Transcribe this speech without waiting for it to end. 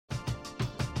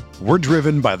We're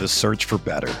driven by the search for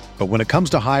better. But when it comes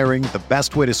to hiring, the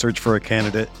best way to search for a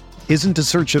candidate isn't to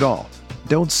search at all.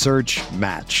 Don't search,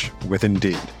 match with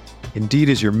Indeed. Indeed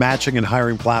is your matching and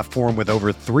hiring platform with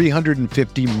over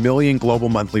 350 million global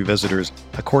monthly visitors,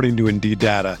 according to Indeed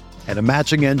data, and a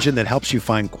matching engine that helps you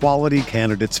find quality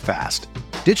candidates fast.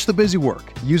 Ditch the busy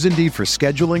work. Use Indeed for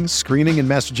scheduling, screening, and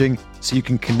messaging so you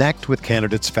can connect with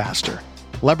candidates faster.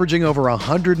 Leveraging over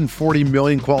 140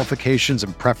 million qualifications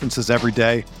and preferences every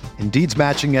day, Indeed's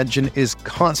matching engine is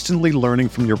constantly learning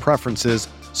from your preferences,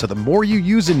 so the more you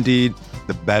use Indeed,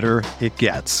 the better it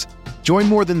gets. Join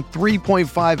more than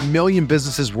 3.5 million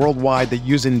businesses worldwide that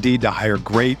use Indeed to hire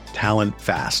great talent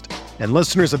fast. And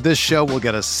listeners of this show will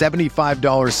get a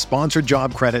 $75 sponsored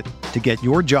job credit to get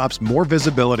your jobs more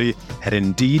visibility at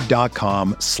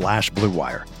Indeed.com/Blue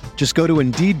Wire. Just go to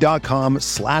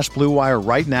Indeed.com/Blue Wire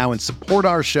right now and support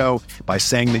our show by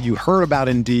saying that you heard about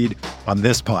Indeed on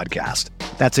this podcast.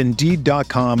 That's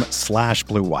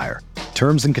Indeed.com/Blue Wire.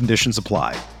 Terms and conditions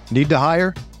apply. Need to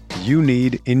hire? You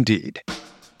need Indeed.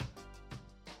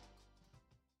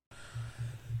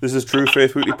 This is True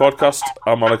Faith Weekly Podcast.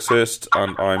 I'm Alex Hurst,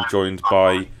 and I'm joined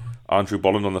by Andrew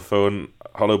Bolland on the phone.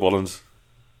 Hello, Bolland.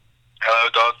 Hello,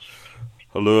 Dodds.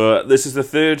 Hello. This is the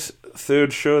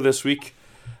third show this week.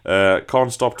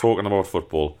 Can't stop talking about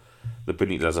football. The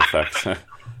Benitez effect.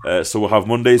 So we'll have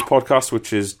Monday's podcast,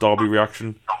 which is Derby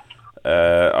Reaction.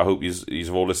 I hope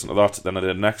you've all listened to that. Then I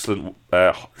did an excellent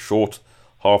short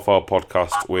half-hour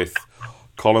podcast with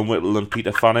Colin Whittle and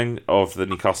Peter Fanning of the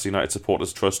Newcastle United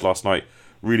Supporters Trust last night.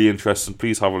 Really interesting.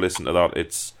 Please have a listen to that.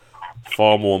 It's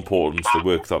far more important, the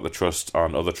work that the Trust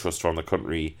and other trusts around the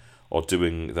country are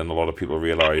doing than a lot of people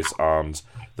realise. And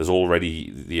there's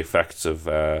already the effects of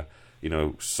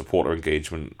supporter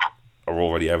engagement are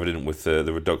already evident with the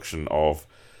reduction of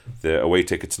the away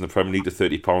tickets in the Premier League to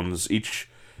 £30 each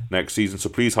next season. So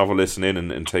please have a listen in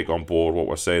and take on board what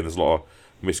we're saying. There's a lot of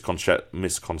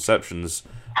misconceptions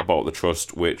about the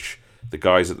Trust, which the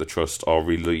guys at the Trust are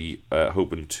really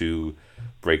hoping to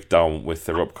break down with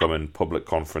their upcoming public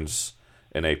conference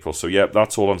in April. So yeah,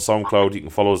 that's all on SoundCloud. You can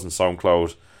follow us on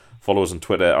SoundCloud, follow us on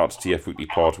Twitter at TF Weekly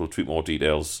Pod. We'll tweet more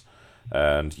details,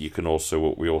 and we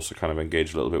also kind of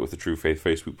engage a little bit with the True Faith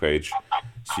Facebook page,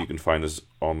 so you can find us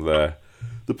on there.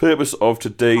 The purpose of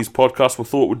today's podcast, we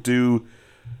thought we'd do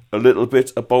a little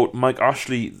bit about Mike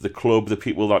Ashley, the club, the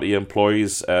people that he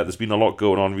employs. There's been a lot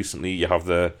going on recently. You have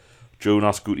the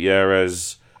Jonas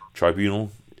Gutierrez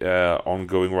tribunal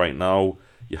ongoing right now.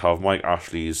 You have Mike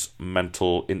Ashley's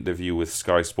mental interview with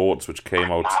Sky Sports, which came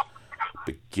out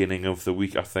beginning of the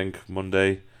week, I think,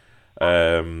 Monday.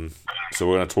 So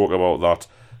we're going to talk about that.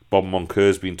 Bob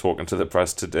Moncur's been talking to the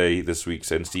press this week,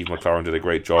 saying Steve McLaren did a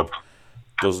great job.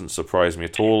 Doesn't surprise me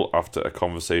at all after a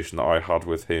conversation that I had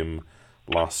with him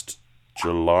last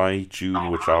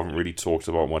June, which I haven't really talked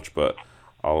about much, but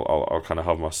I'll kind of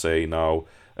have my say now.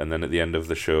 And then at the end of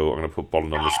the show, I'm going to put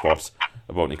Bolland on the spot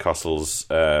about Newcastle's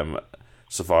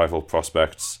survival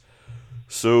prospects.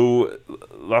 So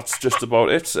that's just about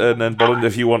it. And then, Bolland,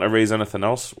 if you want to raise anything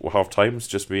else, we'll have time. It's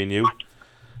just me and you.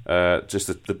 Just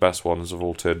the best ones have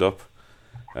all turned up,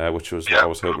 which was what I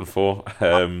was hoping for.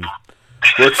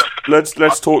 But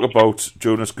let's talk about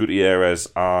Jonas Gutierrez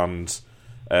and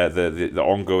the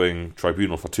ongoing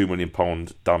tribunal for £2 million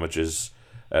damages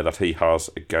that he has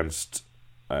against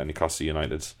Newcastle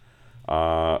United.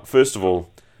 First of all,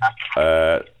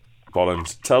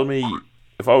 Bolland, tell me,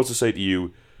 if I was to say to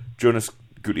you, Jonas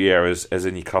Gutierrez as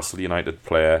a Newcastle United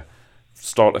player,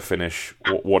 start to finish,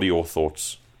 what are your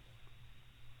thoughts?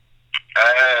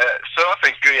 So I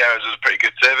think Gutierrez was a pretty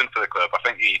good servant for the club. I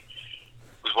think he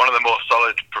was one of the more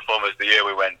solid performers the year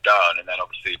we went down, and then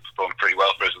obviously performed pretty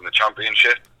well for us in the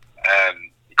Championship.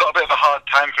 He got a bit of a hard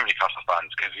time from Newcastle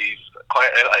fans because he's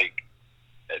quite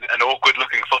an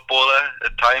awkward-looking footballer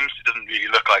at times. He doesn't really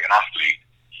look like an athlete.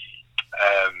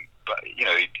 But, you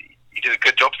know, he did a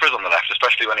good job for us on the left,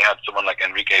 especially when he had someone like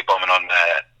Enrique Boman on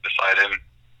beside him.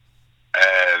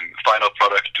 Final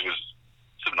product was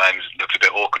sometimes looked a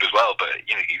bit awkward as well, but,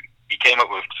 you know, he came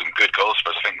up with some good goals for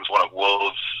us. I think there was one at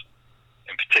Wolves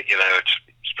in particular, which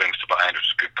springs to mind, which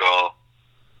was a good goal.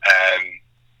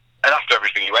 And after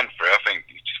everything he went through, I think,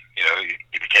 you know,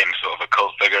 he became sort of a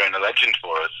cult figure and a legend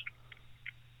for us.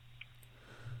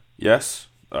 Yes,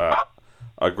 I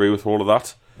agree with all of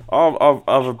that. I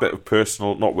have a bit of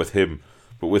personal, not with him,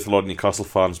 but with a lot of Newcastle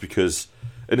fans, because,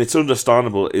 and it's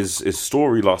understandable, his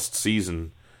story last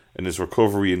season and his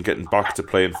recovery and getting back to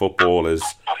playing football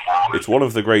it's one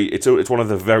of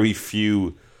the very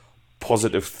few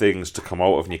positive things to come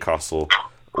out of Newcastle,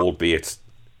 albeit,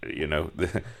 you know,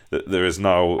 there is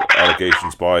now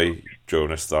allegations by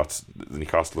Jonas, that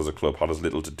Newcastle as a club had as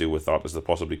little to do with that as they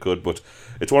possibly could. But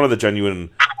it's one of the genuine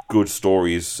good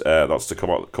stories that's to come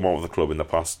out of the club in the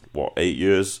past 8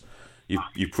 years.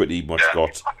 You pretty much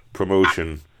got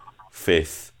promotion,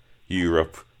 fifth,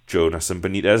 Europe, Jonas and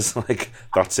Benitez. Like,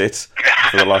 that's it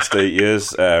for the last 8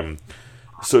 years.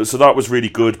 So that was really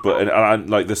good. But and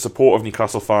like the support of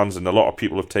Newcastle fans and a lot of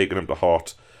people have taken him to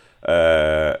heart,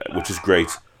 which is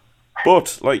great.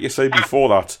 But like you say before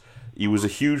that, he was a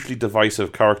hugely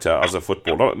divisive character as a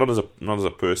footballer, not as a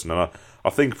person. And I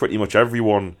think pretty much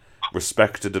everyone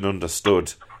respected and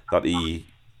understood that he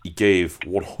gave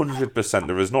 100%.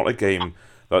 There is not a game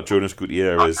that Jonas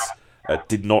Gutierrez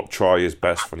did not try his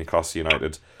best for Newcastle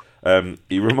United.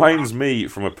 He reminds me,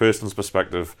 from a personal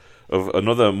perspective, of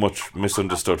another much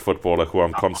misunderstood footballer who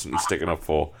I'm constantly sticking up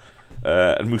for,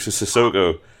 and Moussa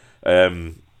Sissoko.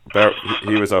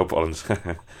 He was out balance.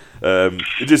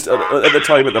 Just at the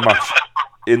time at the match,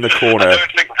 in the corner. I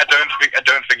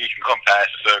don't think you can compare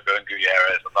Sissoko and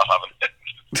Gutierrez. I'm not having it.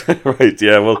 Right,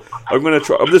 yeah, well, I'm going to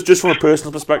try. Just from a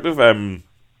personal perspective,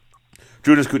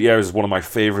 Jonas Gutierrez is one of my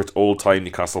favourite all-time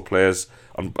Newcastle players,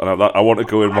 and I want to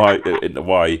go into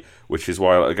why, which is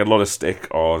why I get a lot of stick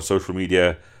on social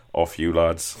media off you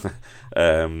lads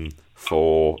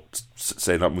for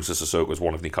saying that Moussa Sissoko is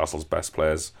one of Newcastle's best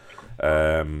players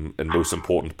and most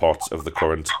important parts of the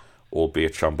current,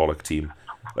 albeit shambolic team.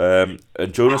 And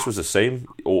Jonas was the same,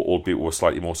 albeit was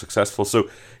slightly more successful. So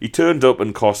he turned up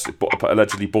and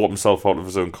allegedly bought himself out of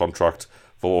his own contract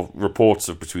for reports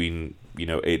of between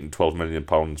 £8 and £12 million,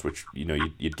 which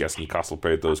you'd guess Newcastle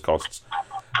paid those costs.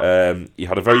 He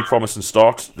had a very promising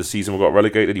start. The season we got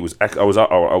relegated. I was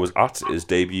at his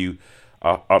debut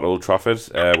at Old Trafford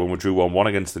when we drew 1-1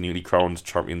 against the newly crowned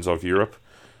champions of Europe,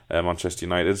 Manchester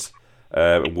United.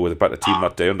 We were the better team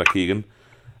that day under Keegan.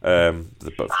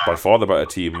 By far the better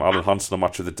team. Alan Hansen, on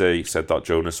Match of the Day, said that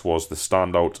Jonas was the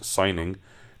standout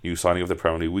new signing of the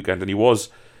Premier League weekend, and he was.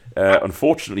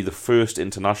 Unfortunately, the first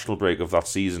international break of that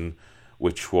season,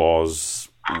 which was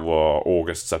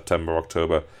August, September,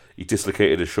 October, he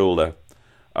dislocated his shoulder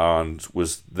and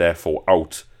was therefore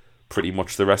out pretty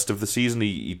much the rest of the season.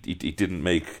 He didn't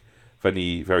make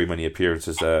very many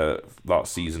appearances that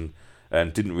season,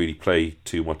 and didn't really play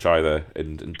too much either,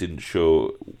 and didn't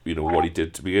show what he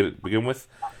did to begin with.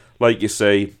 Like you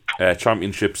say,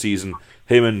 championship season,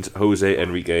 him and Jose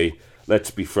Enrique, let's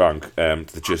be frank,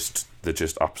 they just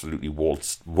absolutely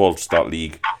waltzed that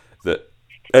league. That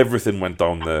everything went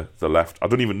down the left. I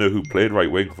don't even know who played right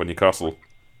wing for Newcastle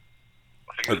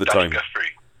at the time.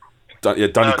 Danny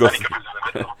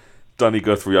Guthrie. Danny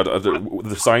Guthrie.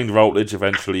 The signed Routledge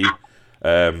eventually.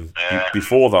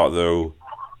 Before that, though,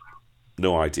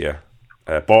 no idea.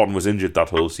 Barton was injured that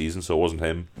whole season, so it wasn't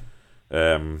him.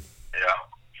 Yeah,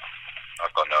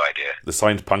 I've got no idea. They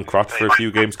signed Pancrat for a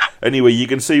few games. Anyway, you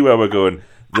can see where we're going.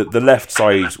 The left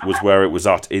side was where it was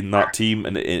at in that team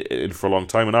and for a long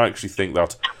time, and I actually think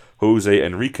that Jose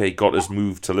Enrique got his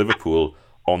move to Liverpool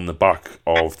on the back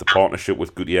of the partnership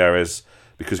with Gutierrez,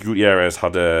 because Gutierrez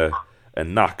had a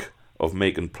knack of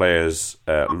making players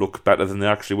look better than they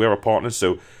actually were at partners.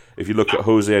 So if you look at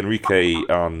Jose Enrique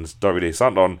and Davide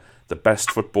Santon, the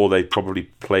best football they probably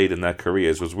played in their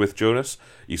careers was with Jonas.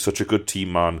 He's such a good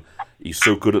team man. He's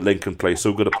so good at linking play,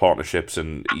 so good at partnerships,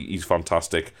 and he's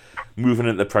fantastic. Moving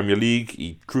into the Premier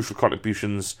League, crucial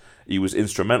contributions. He was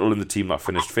instrumental in the team that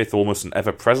finished fifth, almost and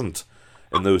ever present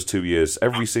in those 2 years.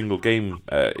 Every single game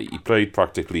he played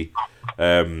practically.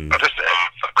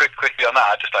 Quickly on that,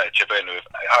 I'd just like to chip in with,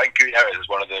 I think Gutierrez is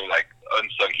one of the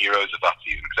unsung heroes of that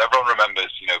season, because everyone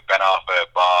remembers Ben Arthur,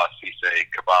 Barr, Cisse,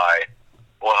 Cabaye,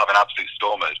 all having absolute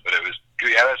stormers, but it was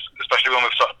Gutierrez, especially when we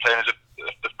started playing as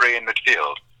the three in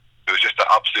midfield. It was just the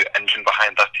absolute engine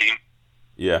behind that team.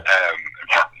 Yeah.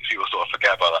 People sort of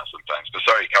forget about that sometimes. But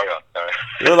sorry, carry on.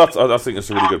 I think that's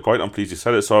a really good point. I'm pleased you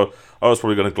said it. So I was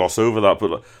probably going to gloss over that,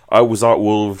 but I was at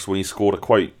Wolves when he scored a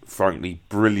quite frankly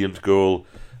brilliant goal.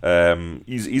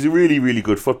 He's a really, really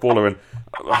good footballer, and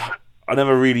I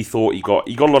never really thought he got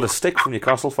a lot of stick from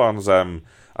Newcastle fans. A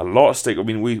lot of stick. I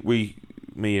mean,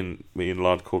 me and a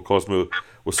lad called Cosmo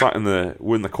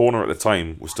were in the corner at the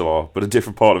time. We still are, but a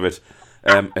different part of it.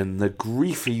 And the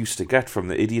grief he used to get from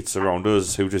the idiots around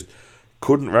us who just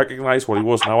couldn't recognise what he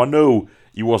was. Now, I know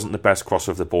he wasn't the best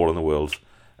crosser of the ball in the world.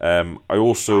 I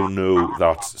also know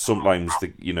that sometimes,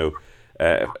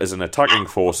 as an attacking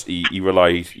force, he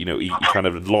relied, he kind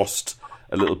of lost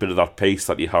a little bit of that pace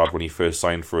that he had when he first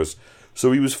signed for us.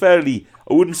 So he was fairly,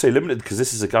 I wouldn't say limited, because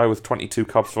this is a guy with 22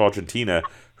 caps for Argentina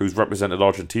who's represented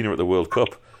Argentina at the World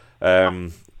Cup.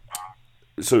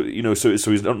 So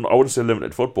he's, I wouldn't say a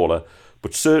limited footballer,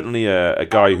 but certainly a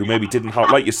guy who maybe didn't have,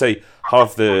 like you say,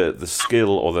 have the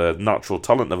skill or the natural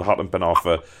talent of Hatem Ben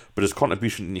Arfa, but his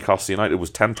contribution to Newcastle United was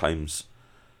 10 times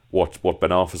what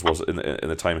Ben Arfa's was in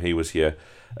the time he was here.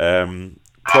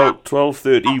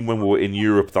 12-13 when we were in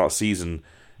Europe that season,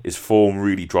 his form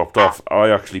really dropped off. I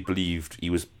actually believed he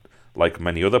was, like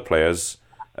many other players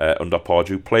under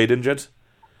Pardew, played injured,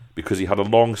 because he had a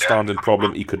long-standing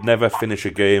problem. He could never finish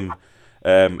a game,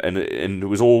 and it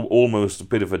was almost a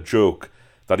bit of a joke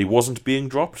that he wasn't being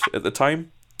dropped at the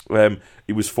time.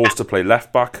 He was forced to play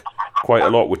left-back quite a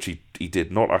lot, which he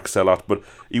did not excel at, but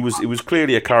he was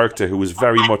clearly a character who was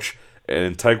very much an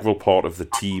integral part of the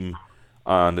team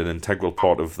and an integral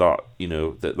part of that,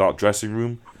 that dressing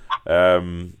room.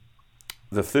 The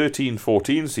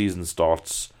 13-14 season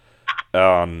starts,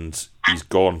 and he's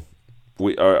gone.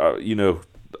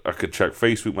 I could check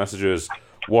Facebook messages,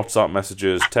 WhatsApp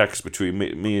messages, texts between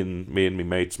me and my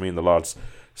mates, me and the lads,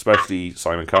 especially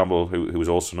Simon Campbell, who was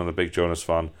also another big Jonas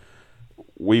fan.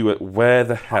 We were, where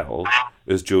the hell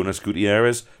is Jonas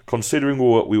Gutierrez? Considering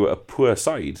we were a poor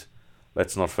side,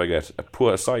 let's not forget, a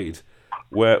poor side.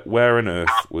 Where on earth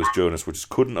was Jonas? We just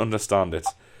couldn't understand it.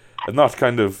 And that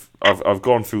kind of, I've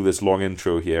gone through this long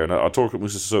intro here, and I'll talk about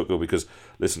Moussa Sissoko because,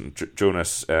 listen,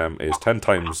 Jonas is 10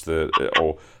 times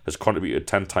or has contributed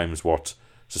 10 times what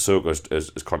Sissoko has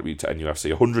contributed to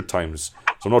NUFC, 100 times.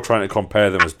 So I'm not trying to compare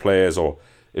them as players or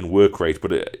in work rate,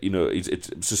 but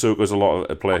Sissoko's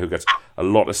a player who gets a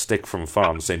lot of stick from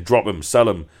fans saying drop him, sell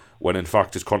him, when in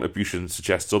fact his contribution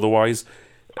suggests otherwise.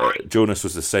 Jonas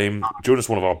was the same. Jonas,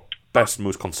 one of our best,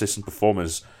 most consistent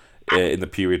performers in the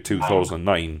period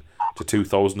 2009 to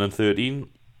 2013,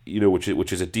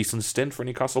 which is a decent stint for a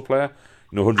Newcastle player.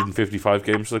 155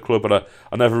 games for the club, but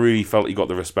I never really felt he got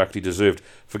the respect he deserved.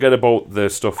 Forget about the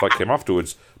stuff that came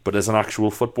afterwards, but as an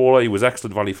actual footballer, he was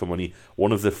excellent value for money,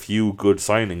 one of the few good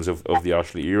signings of the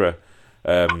Ashley era.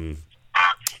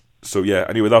 So yeah,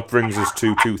 anyway, that brings us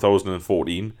to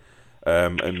 2014,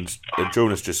 and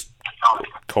Jonas just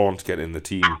can't get in the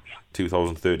team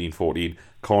 2013-14,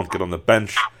 can't get on the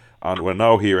bench, and we're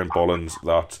now hearing Bolland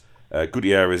that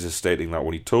Gutierrez is stating that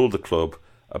when he told the club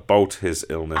about his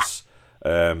illness,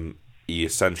 he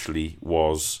essentially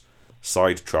was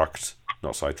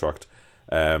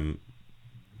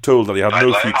told that he had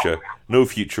no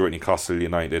future at Newcastle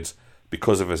United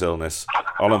because of his illness.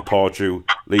 Alan Pardew,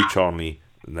 Lee Charnley,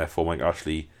 and therefore Mike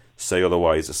Ashley say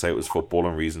otherwise. They say it was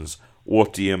footballing reasons.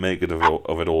 What do you make of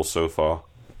it all so far?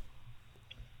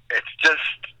 It's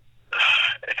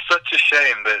such a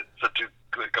shame that such a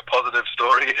positive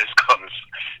story has gone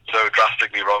so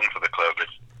drastically wrong for the club.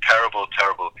 It's terrible,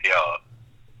 terrible PR.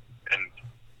 And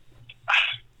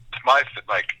I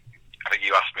think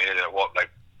you asked me earlier,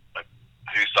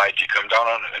 whose side do you come down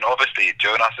on? And obviously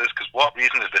Jonas's, because what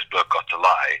reason has this bloke got to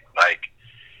lie?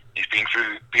 He's been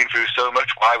through so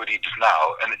much. Why would he just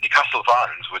now? And the Newcastle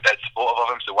fans were dead supportive of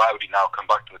him, so why would he now come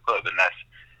back to the club unless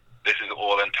this is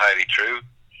all entirely true?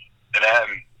 And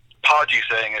Pardew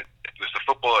saying it was the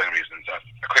footballing reasons. I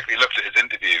quickly looked at his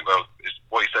interview. Well, it's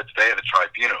what he said today at the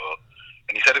tribunal,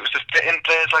 and he said it was to fit in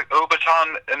players like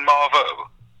Obertan and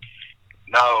Marvo.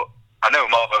 Now, I know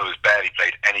Marvo has barely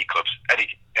played any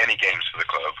games for the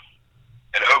club,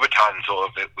 and Obertan sort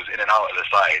of was in and out of the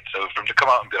side. So for him to come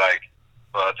out and be like,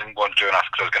 well, I didn't want Jonas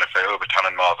because I was going to play Obertan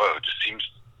and Marvo, just seems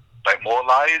like more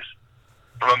lies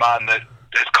from a man that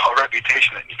has got a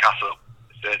reputation at Newcastle,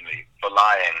 certainly, for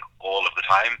lying all of the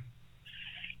time.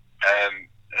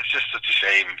 It's just such a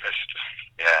shame.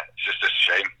 It's just a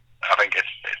shame. I think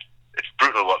it's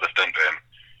brutal what they've done to him.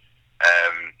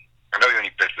 I know he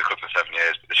only played for the club for 7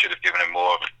 years, but they should have given him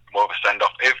more of a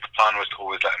send-off if the plan was to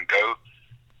always let him go.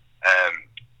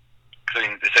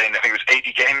 They're saying I think it was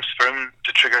 80 games for him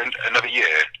to trigger another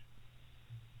year.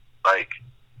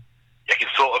 You can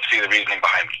sort of see the reasoning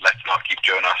behind let's not keep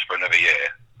Jonas for another year.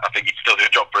 I think he'd still do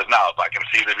a job for us now, but I can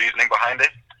see the reasoning behind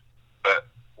it. But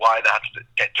why they had to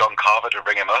get John Carver to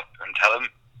ring him up and tell him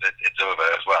that it's over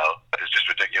as well is just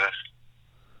ridiculous.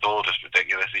 It's all just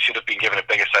ridiculous. He should have been given a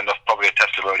bigger send-off, probably a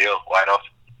testimonial. Why not?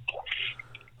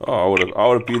 Oh, I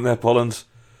would have been there, Bolland.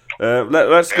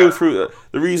 Let's go through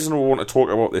the reason we want to talk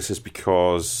about this is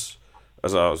because,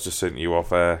 as I was just saying to you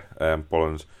off air,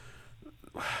 Bolland,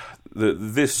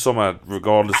 this summer,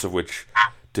 regardless of which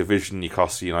division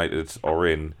Newcastle United are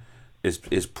in,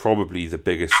 is probably the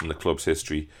biggest in the club's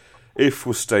history. If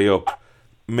we stay up,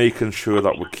 making sure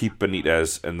that we keep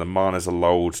Benitez and the man is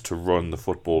allowed to run the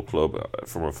football club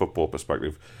from a football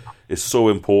perspective is so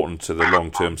important to the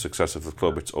long-term success of the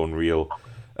club. It's unreal.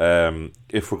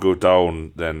 If we go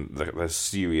down, then there's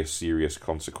serious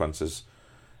consequences.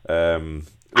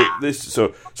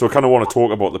 So I kind of want to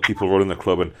talk about the people running the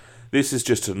club, and this is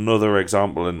just another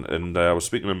example. And I was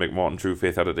speaking to Mick Martin, True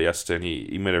Faith editor, yesterday,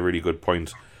 and he made a really good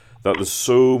point that there's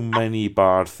so many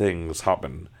bad things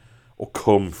happen or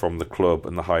come from the club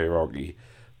and the hierarchy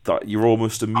that you're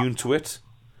almost immune to it.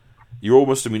 You're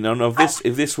almost immune. Now,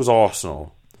 if this was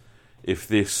Arsenal, if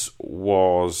this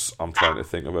was, I'm trying to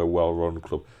think of a well-run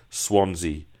club,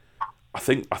 Swansea, I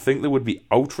think there would be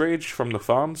outrage from the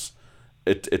fans.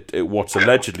 What's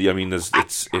allegedly, I mean,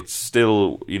 it's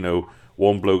still,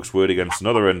 one bloke's word against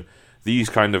another, and these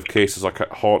kind of cases are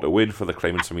hard to win for the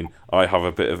claimants. I mean, I have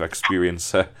a bit of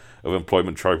experience of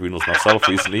employment tribunals myself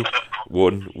recently,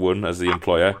 won as the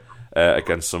employer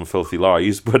against some filthy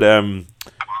lies. But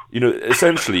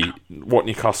essentially, what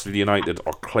Newcastle United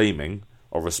are claiming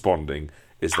or responding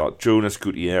is that Jonas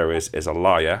Gutierrez is a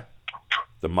liar.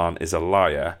 The man is a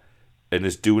liar and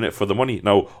is doing it for the money.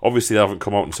 Now, obviously, they haven't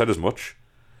come out and said as much,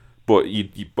 but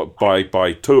but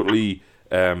by totally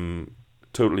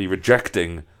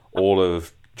rejecting all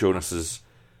of Jonas's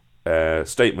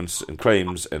statements and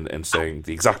claims and saying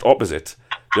the exact opposite,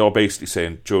 they are basically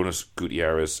saying Jonas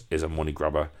Gutierrez is a money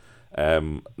grabber.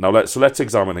 Now let's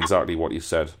examine exactly what he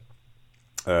said.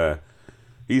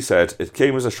 He said, "It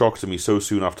came as a shock to me so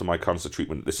soon after my cancer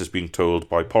treatment. This is being told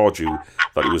by Pardew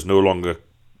that he was no longer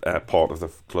part of the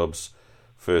club's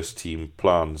first team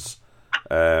plans."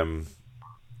 Added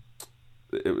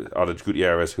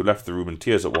Gutierrez, who left the room in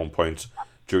tears at one point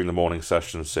during the morning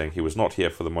session, saying he was not here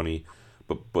for the money,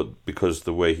 but because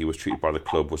the way he was treated by the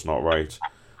club was not right.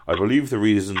 "I believe the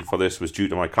reason for this was due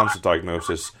to my cancer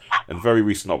diagnosis and very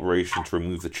recent operation to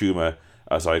remove the tumour,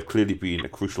 as I had clearly been a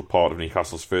crucial part of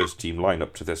Newcastle's first team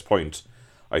lineup to this point.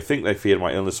 I think they feared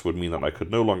my illness would mean that I could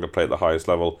no longer play at the highest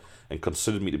level and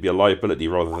considered me to be a liability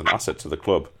rather than an asset to the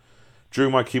club.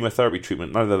 During my chemotherapy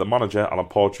treatment, neither the manager, Alan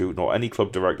Pardew, nor any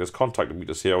club directors contacted me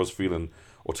to see how I was feeling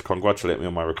or to congratulate me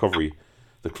on my recovery.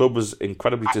 The club was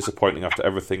incredibly disappointing after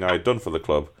everything I had done for the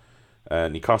club.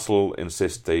 Newcastle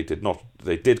insist they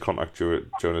did contact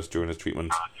Jonas during his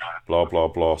treatment, blah blah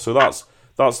blah." So that's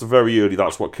the very early.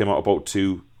 That's what came out about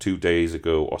two days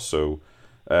ago or so.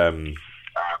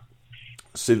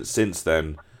 Since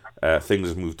then, things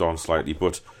have moved on slightly.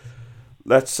 But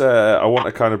I want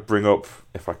to kind of bring up,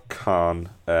 if I can,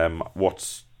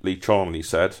 what Lee Charnley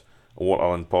said and what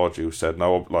Alan Pardew said.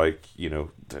 Now,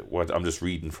 I'm just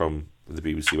reading from the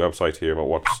BBC website here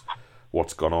about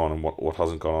what's gone on and what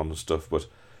hasn't gone on and stuff. But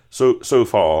so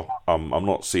far, I'm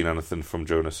not seeing anything from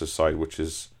Jonas's side, which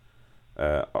is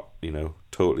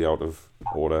totally out of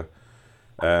order.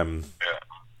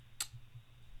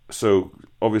 So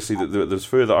obviously, there's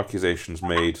further accusations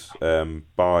made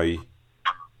by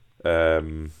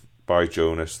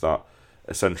Jonas that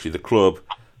essentially the club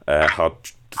had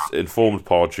informed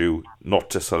Pardew not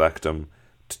to select him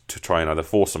to try and either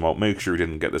force him out, make sure he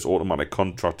didn't get this automatic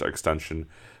contract extension,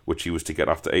 which he was to get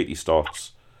after 80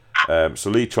 starts. So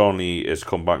Lee Charnley has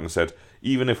come back and said,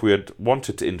 "Even if we had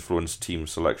wanted to influence team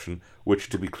selection, which,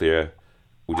 to be clear,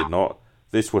 we did not,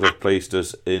 this would have placed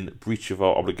us in breach of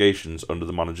our obligations under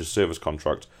the manager's service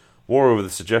contract. Moreover, the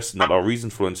suggestion that our reason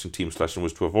for influencing team selection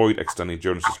was to avoid extending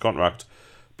Jonas's contract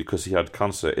because he had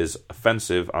cancer is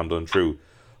offensive and untrue.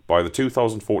 By the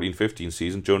 2014-15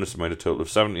 season, Jonas made a total of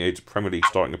 78 Premier League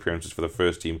starting appearances for the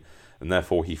first team, and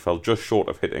therefore he fell just short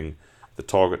of hitting the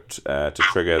target to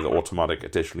trigger the automatic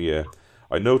additional year.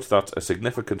 I note that a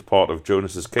significant part of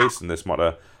Jonas's case in this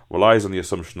matter relies on the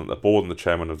assumption that the board and the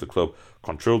chairman of the club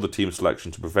controlled the team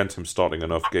selection to prevent him starting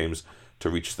enough games to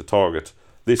reach the target.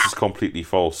 This is completely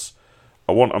false."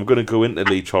 I'm going to go into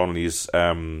Lee Charnley's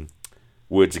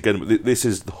words again. But this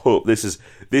is the hope. This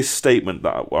statement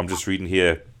that I'm just reading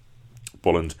here,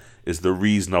 Bulland, is the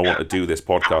reason I want to do this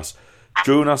podcast.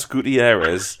 Jonas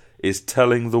Gutierrez is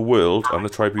telling the world and the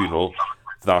tribunal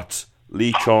that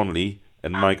Lee Charnley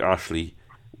and Mike Ashley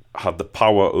had the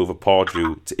power over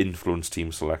Pardew to influence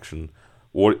team selection.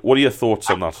 What are your thoughts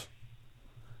on that?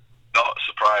 Not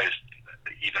surprised,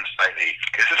 even slightly,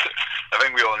 because I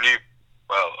think we all knew,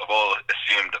 have all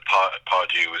assumed that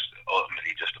Pardew was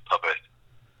ultimately just a puppet.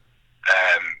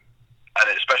 And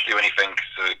especially when you think,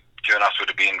 so Jonas would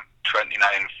have been 29,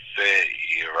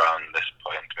 30 around this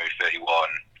point, maybe 31.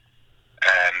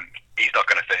 He's not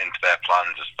going to fit into their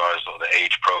plans as far as sort of the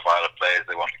age profile of players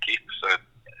they want to keep. So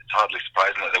it's hardly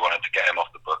surprising that they wanted to get him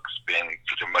off the books, being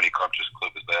such a money-conscious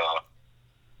club as they are.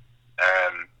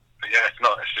 But yeah,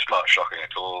 it's just not shocking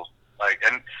at all.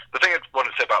 And the thing I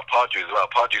wanted to say about Pardew as well,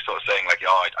 Pardew sort of saying I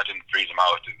didn't freeze him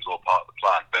out, it was all part of the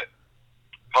plan. But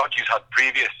Pardew's had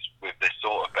previous with this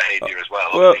sort of behaviour as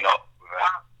well. Obviously not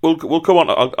we'll come on.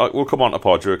 We'll come on to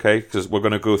Podger, okay? Because we're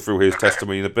going to go through his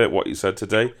testimony in a bit, what he said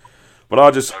today. But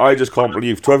I just can't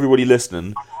believe, to everybody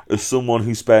listening, as someone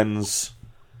who spends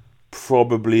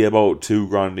probably about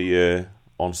 $2,000 a year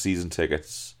on season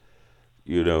tickets,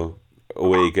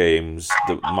 away games,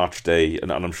 the match day,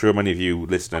 and I'm sure many of you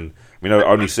listening. I mean, I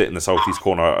only sit in the southeast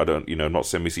corner. I don't, not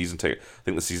send me season ticket. I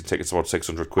think the season ticket's about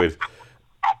 £600.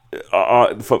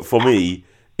 For me,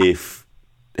 if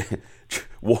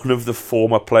one of the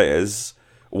former players,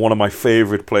 one of my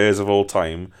favourite players of all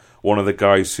time, one of the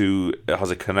guys who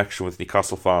has a connection with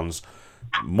Newcastle fans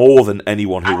more than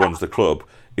anyone who runs the club,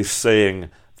 is saying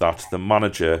that the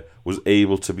manager was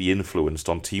able to be influenced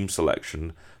on team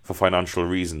selection for financial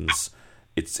reasons,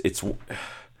 it's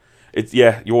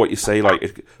yeah, what you say,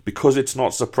 like, because it's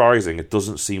not surprising, it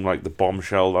doesn't seem like the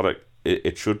bombshell that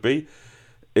it should be.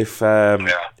 If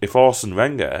Arsene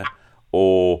Wenger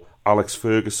or Alex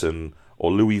Ferguson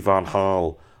or Louis van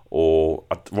Gaal or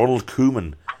Ronald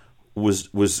Koeman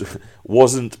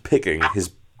wasn't picking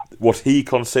what he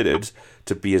considered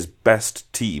to be his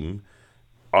best team,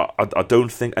 I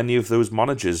don't think any of those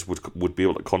managers would be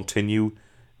able to continue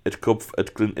in club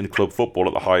football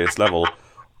at the highest level,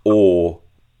 or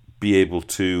be able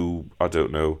to, I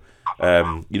don't know,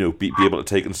 be able to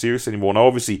take them seriously anymore. Now,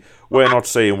 obviously, we're not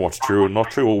saying what's true and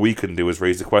not true. All we can do is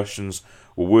raise the questions.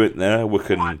 We weren't there. We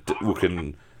can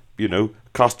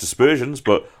cast aspersions,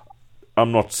 but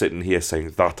I'm not sitting here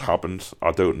saying that happened.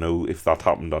 I don't know if that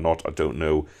happened or not. I don't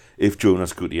know if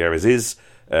Jonas Gutierrez is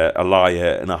a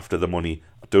liar and after the money.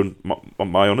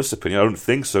 My honest opinion, I don't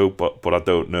think so, but I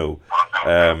don't know.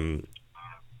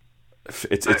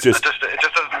 It just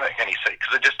doesn't make any sense,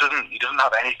 because he doesn't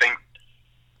have anything.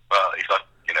 Well, he's got,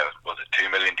 was it $2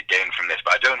 million to gain from this?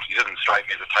 But he doesn't strike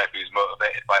me as the type who's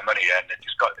motivated by money, and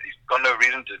he's got no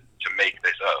reason to make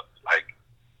this up. Like,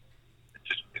 it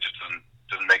just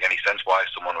doesn't make any sense why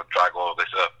someone would drag all of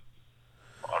this up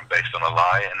based on a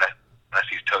lie, unless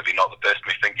he's totally not the person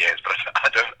we think he is. But I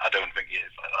don't think he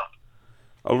is like that.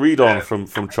 I'll read on from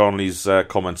Charnley's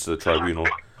comments to the tribunal.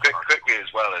 Quickly as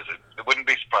well, it wouldn't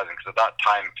be surprising, because at that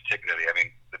time particularly, I mean,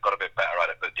 they've got a bit better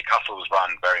at it, but Newcastle was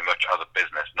run very much as a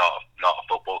business, not a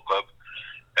football club.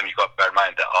 And you've got to bear in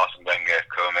mind that Arsene Wenger,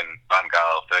 Koeman, Van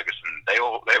Gaal, Ferguson, they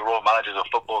were all managers of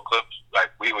football clubs.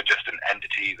 Like, we were just an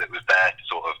entity that was there to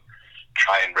sort of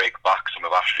try and rake back some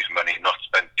of Ashley's money, not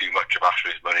spend too much of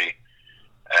Ashley's money,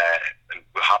 and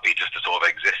we're happy just to sort of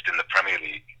exist in the Premier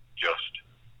League just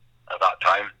at that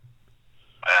time.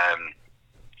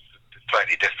 It's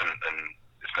slightly different, and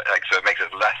so it makes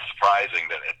it less surprising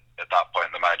that at that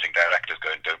point the managing director's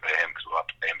going, don't pay him because we'll have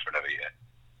to pay him for another year.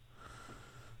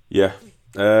 Yeah.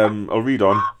 I'll read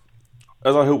on.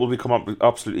 As I hope will become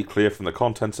absolutely clear from the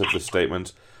contents of this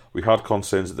statement, we had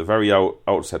concerns at the very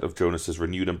outset of Jonas's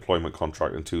renewed employment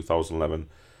contract in 2011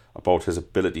 about his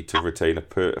ability to retain a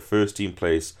first-team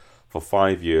place for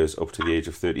 5 years up to the age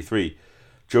of 33.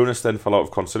 Jonas then fell out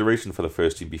of consideration for the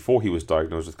first team before he was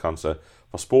diagnosed with cancer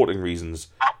for sporting reasons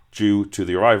due to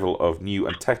the arrival of new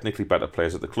and technically better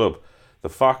players at the club. The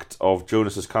fact of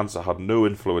Jonas's cancer had no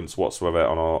influence whatsoever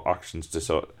on our actions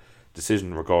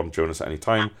decision regarding Jonas at any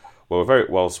time.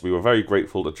 Whilst we were very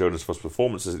grateful to Jonas for his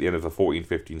performances at the end of the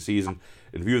 14-15 season,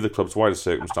 in view of the club's wider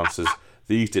circumstances,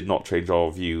 these did not change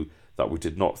our view that we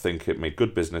did not think it made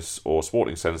good business or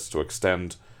sporting sense to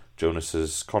extend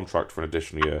Jonas's contract for an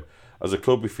additional year. As a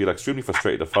club, we feel extremely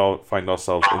frustrated to find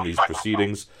ourselves in these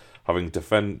proceedings, having to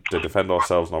defend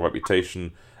ourselves and our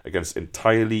reputation against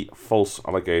entirely false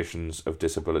allegations of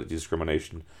disability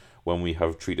discrimination, when we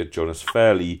have treated Jonas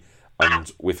fairly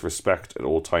and with respect at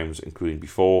all times, including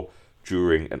before,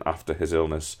 during and after his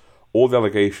illness. All the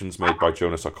allegations made by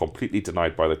Jonas are completely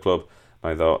denied by the club.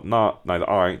 Neither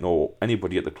I nor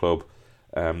anybody at the club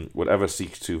would ever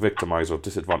seek to victimise or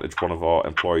disadvantage one of our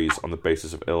employees on the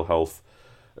basis of ill health.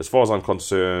 As far as I'm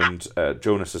concerned,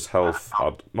 Jonas's health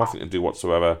had nothing to do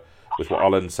whatsoever with what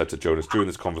Alan said to Jonas during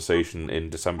this conversation in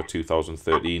December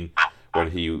 2013,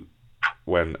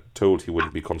 when told he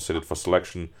wouldn't be considered for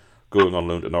selection, going on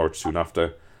loan to Norwich soon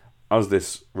after, as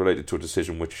this related to a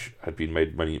decision which had been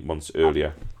made many months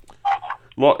earlier.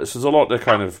 There's a lot to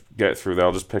kind of get through there.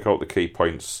 I'll just pick out the key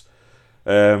points.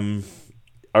 I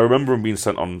remember him being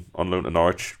sent on loan to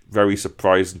Norwich. Very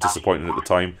surprised and disappointed at the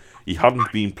time. He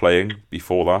hadn't been playing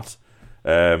before that.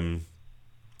 I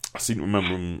seem to remember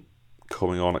him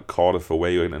coming on at Cardiff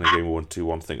away in a game we won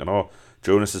 2-1, thinking, "Oh,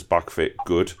 Jonas is back fit,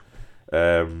 good."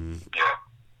 I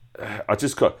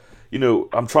just got,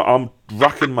 I'm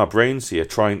racking my brains here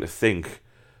trying to think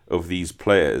of these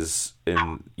players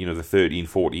in the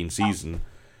 13-14 season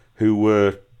who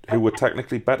were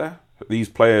technically better. These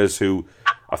players who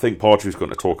I think Pardew's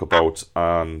going to talk about,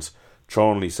 and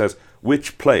Charnley says,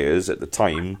 which players at the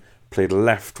time played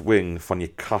left wing for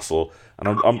Newcastle?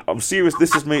 And I'm serious,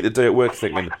 this is me today at work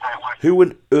thinking, who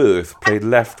on earth played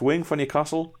left wing for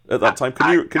Newcastle at that time?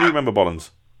 Can you remember,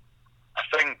 Bollins? I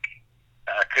think,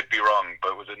 I could be wrong,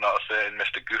 but was it not a certain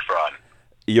Mr. Gouffran?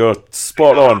 You're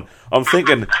spot on. I'm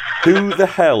thinking, who the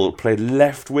hell played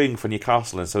left wing for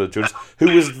Newcastle instead of Jonas?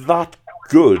 Who was that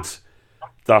good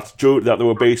that they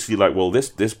were basically like, well,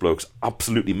 this bloke's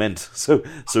absolutely mint. So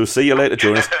see you later,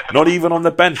 Jonas. Not even on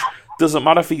the bench. Doesn't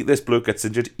matter if this bloke gets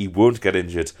injured, he won't get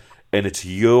injured. And it's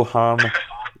Johan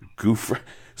Gouffran.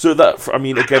 So that, I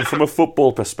mean, again, from a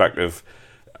football perspective,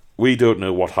 we don't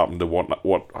know what happened and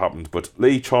what happened, but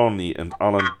Lee Charnley and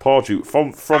Alan Pardew,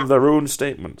 from their own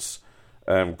statements,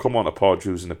 come on to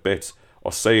Pardew's in a bit,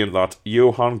 are saying that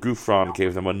Johan Gouffran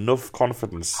gave them enough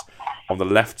confidence on the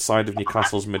left side of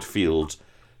Newcastle's midfield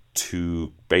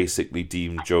to basically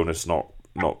deem Jonas not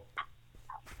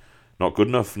good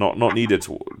enough, not needed.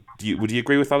 Would you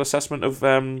agree with that assessment of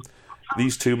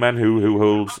these two men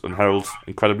who held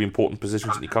incredibly important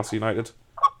positions at Newcastle United?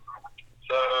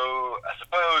 So I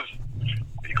suppose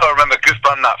you got to remember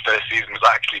Gouffran that first season was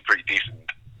actually pretty decent,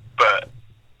 but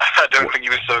I don't think he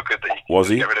was so good that he could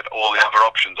get rid of all the other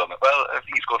options on it. Well, I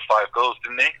think he scored 5 goals,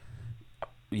 didn't he?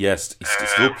 Yes, he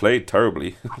still played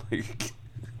terribly.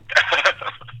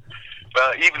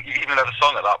 Well, even had a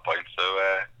song at that point. So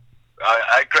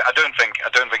I don't think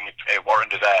it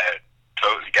warranted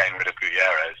totally getting rid of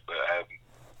Gutierrez. But I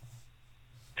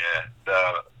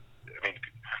mean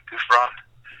Gouffran.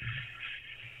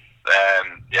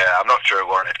 I'm not sure it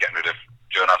warranted getting rid of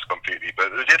Jonas completely, but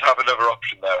they did have another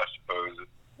option there, I suppose.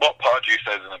 What Pardew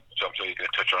says, and I'm sure you're going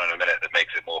to touch on in a minute, that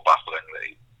makes it more baffling that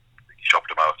he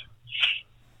shopped him out.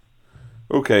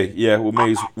 Okay, yeah, we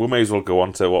may as well go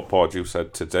on to what Pardew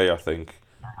said today, I think.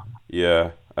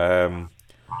 Yeah. My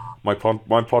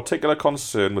particular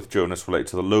concern with Jonas related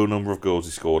to the low number of goals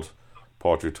he scored,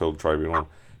 Pardew told Tribunal.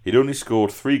 He'd only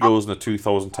scored 3 goals in the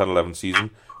 2010-11 season,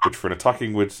 which for an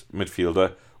attacking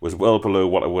midfielder was well below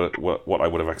what I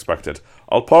would have expected.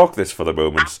 I'll park this for the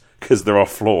moment, because there are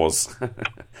flaws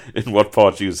in what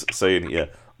Pardew's saying here,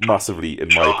 massively, in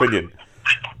my opinion.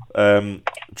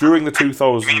 During the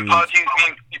 2000... You mean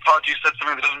Pardew said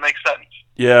something that doesn't make sense?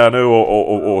 Yeah, I know,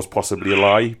 or was possibly a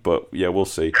lie, but yeah, we'll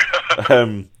see.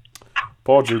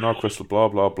 Pardew, now Crystal, blah,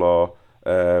 blah, blah.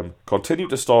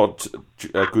 Continued to start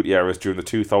Gutierrez during the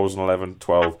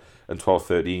 2011-12 and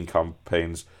 12-13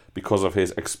 campaigns because of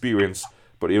his experience,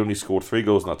 but he only scored 3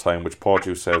 goals in that time, which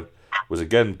Pardew said was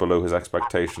again below his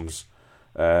expectations.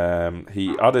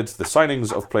 He added the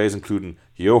signings of players including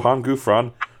Johan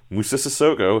Gouffran, Moussa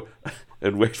Sissoko,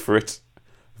 and wait for it,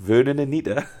 Vernon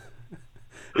Anita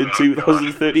in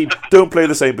 2013. Don't play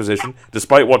the same position,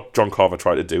 despite what John Carver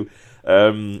tried to do.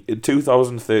 In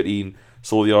 2013,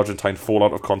 saw the Argentine fall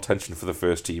out of contention for the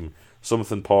first team,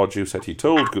 something Pardew said he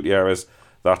told Gutierrez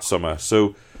that summer.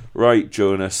 So, right,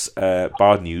 Jonas,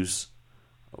 bad news.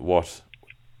 What?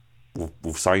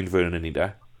 We've signed Vernon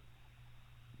Anita.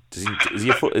 Is he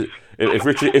a if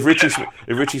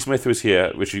Richie Smith was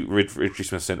here, Richie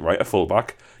Smith said, right, a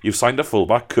fullback. You've signed a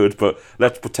fullback, good, but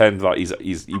let's pretend that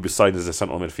he was signed as a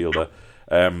central midfielder.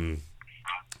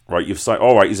 Right, you've signed.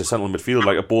 All right, he's a central midfielder,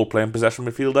 like a ball playing possession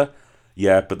midfielder.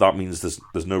 Yeah, but that means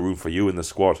there's no room for you in the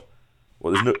squad.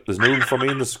 Well, there's no room for me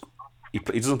in the. He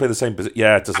doesn't play the same position.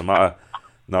 Yeah, it doesn't matter.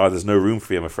 No, there's no room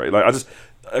for you, I'm afraid. Like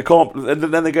I can't. And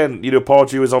then again,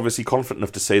 Pardew is obviously confident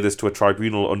enough to say this to a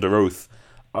tribunal under oath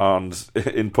and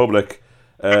in public.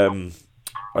 I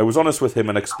was honest with him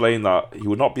and explained that he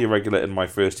would not be a regular in my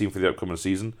first team for the upcoming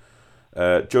season.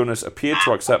 Jonas appeared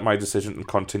to accept my decision and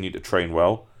continued to train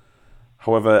well.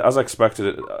 However, as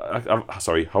expected,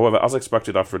 after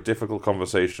a difficult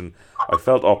conversation, I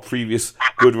felt our previous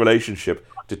good relationship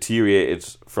deteriorated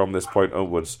from this point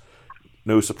onwards.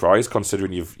 No surprise,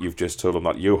 considering you've just told him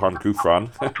that Johan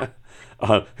Gouffran,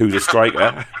 who's a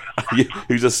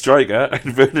striker,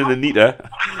 and Vernon Anita,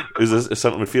 who's a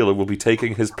central midfielder, will be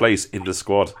taking his place in the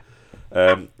squad.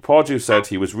 Pardew said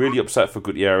he was really upset for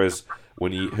Gutierrez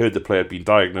when he heard the player had been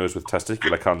diagnosed with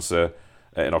testicular cancer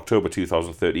in October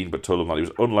 2013, but told him that he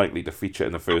was unlikely to feature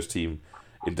in the first team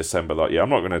in December that year. I'm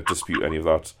not going to dispute any of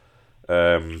that.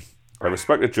 I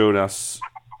respected Jonas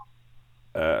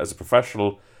as a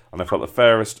professional, and I felt the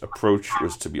fairest approach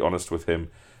was to be honest with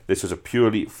him. This was a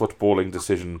purely footballing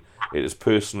decision. It is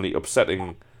personally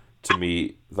upsetting to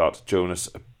me that Jonas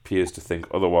appears to think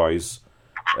otherwise.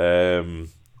 Then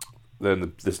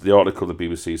the article the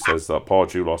BBC says that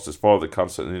Pardew lost his father to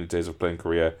cancer in the days of playing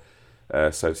career.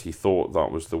 Said he thought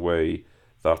that was the way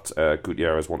that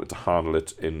Gutierrez wanted to handle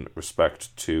it in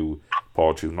respect to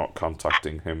Pardew not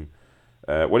contacting him.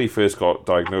 When he first got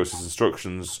diagnosed, his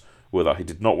instructions were that he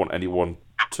did not want anyone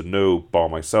to know bar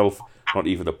myself, not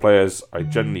even the players. I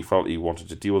genuinely felt he wanted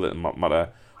to deal with it in that matter.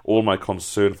 All my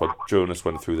concern for Jonas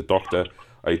went through the doctor.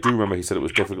 I do remember he said it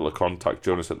was difficult to contact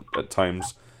Jonas at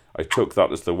times. I took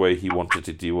that as the way he wanted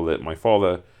to deal with it. My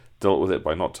father dealt with it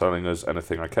by not telling us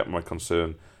anything. I kept my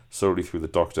concern solely through the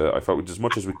doctor. I felt we did as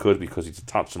much as we could because he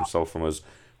detached himself from us.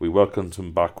 We welcomed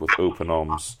him back with open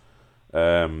arms.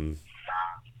 I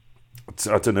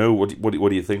don't know. What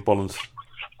do you think, Bolland?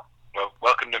 Well,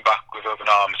 welcomed him back with open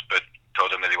arms, but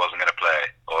told him that he wasn't going to play,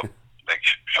 or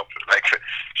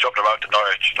shopped him out to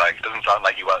Norwich. It doesn't sound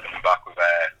like you welcomed him back with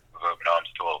open arms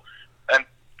at all. And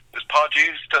was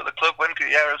Pardew still at the club when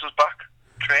Gutierrez was back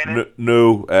training?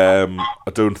 No,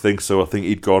 I don't think so. I think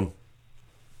he'd gone.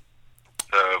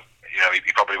 So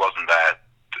he probably wasn't there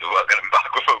to welcome him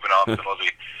back with open arms, was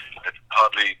he? It's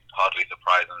hardly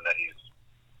surprising that he's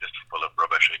just full of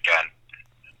rubbish again.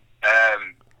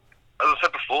 As I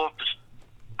said before,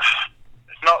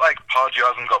 it's not like Pardew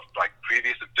hasn't got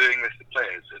previous of doing this to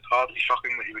players. It's hardly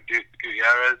shocking that he would do it to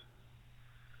Gutierrez.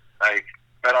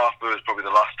 Ben Arthur is probably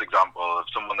the last example of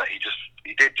someone that he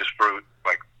did just throws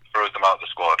them out of the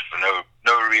squad for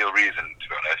no real reason, to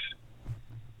be honest.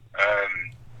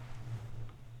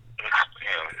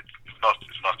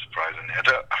 It's not surprising.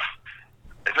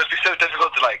 It must be so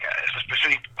difficult to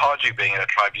especially Pardew being in a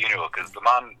tribunal, because the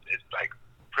man is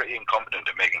pretty incompetent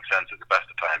at making sense at the best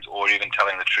of times, or even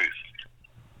telling the truth.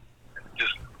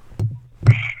 Just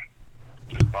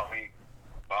Barmy,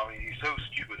 he's so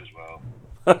stupid as well.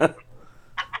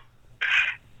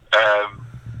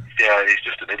 Yeah, he's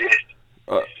just an idiot.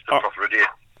 He's just a proper idiot.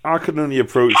 I can only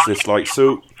approach this like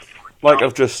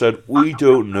I've just said, we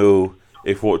don't know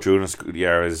if what Jonas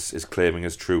Gutierrez is claiming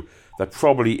is true. There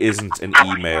probably isn't an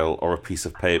email or a piece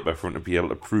of paper for him to be able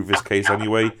to prove his case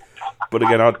anyway. But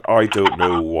again, I don't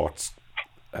know what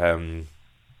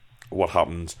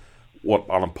happened, what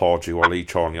Alan Pardew or Lee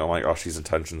Charnley or Mike Ashley's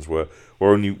intentions were.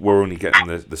 We're only getting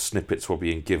the snippets we're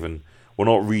being given. We're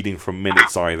not reading from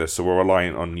minutes either, so we're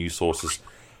relying on news sources.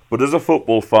 But as a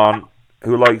football fan I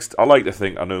like to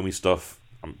think I know me stuff.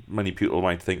 Many people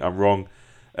might think I'm wrong.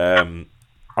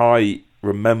 I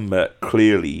remember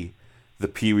clearly the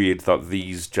period that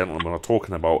these gentlemen are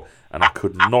talking about, and I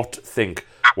could not think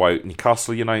why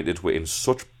Newcastle United were in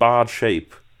such bad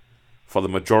shape for the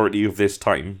majority of this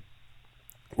time.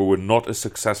 We were not a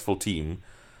successful team.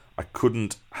 I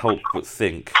couldn't help but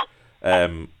think,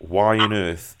 why on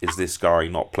earth is this guy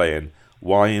not playing?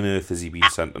 Why on earth has he been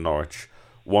sent to Norwich?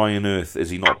 Why on earth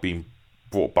is he not being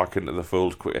brought back into the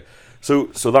fold quicker? So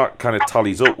that kind of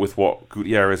tallies up with what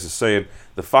Gutierrez is saying.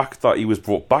 The fact that he was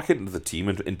brought back into the team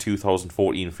in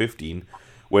 2014-15,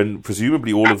 when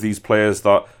presumably all of these players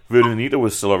that Vernon Anita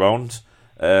was still around,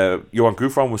 Johan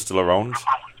Gouffran was still around,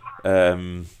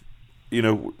 so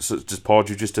just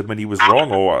Pardew just admit he was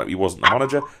wrong, or he wasn't the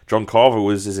manager. John Carver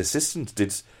was his assistant.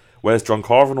 Where's John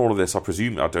Carver in all of this? I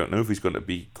don't know if he's going to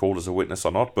be called as a witness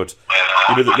or not, but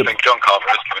I think John Carver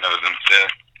is giving evidence.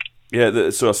 Yeah,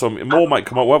 so more might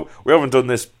come out. Well, we haven't done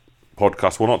this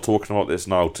podcast. We're not talking about this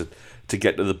now to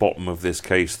get to the bottom of this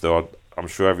case, though. I'm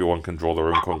sure everyone can draw their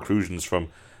own conclusions from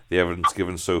the evidence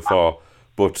given so far.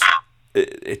 But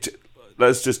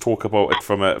let's just talk about it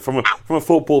from a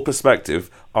football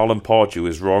perspective. Alan Pardew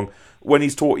is wrong when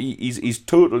he's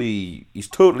totally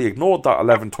ignored that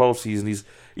 11-12 season.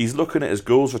 He's looking at his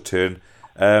goals return.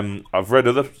 I've read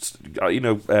other,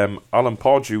 Alan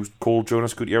Pardew called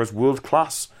Jonas Gutierrez world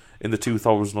class in the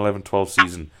 2011-12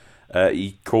 season.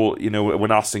 He called,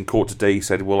 when asked in court today, he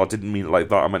said, "Well, I didn't mean it like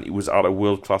that. I meant he was at a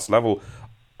world class level."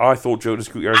 I thought Jonas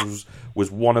Gutierrez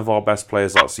was one of our best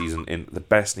players that season, in the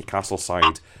best Newcastle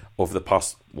side of the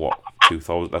past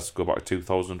 2000. Let's go back to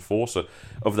 2004. So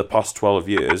of the past 12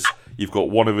 years, you've got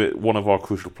one of our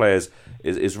crucial players.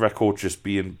 His record just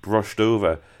being brushed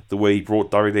over. The way he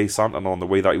brought Davide Santon on, the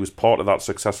way that he was part of that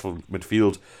successful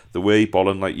midfield, the way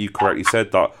Bolland, like you correctly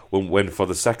said, that when for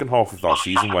the second half of that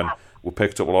season, when we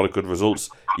picked up a lot of good results,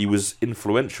 he was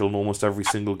influential in almost every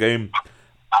single game.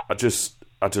 I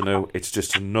don't know. It's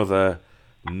just another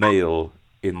nail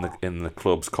in the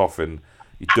club's coffin.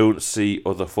 You don't see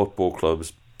other football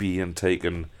clubs being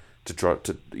taken to try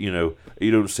to, you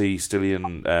don't see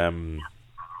Stillian,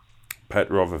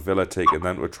 Petrov, and Villa taking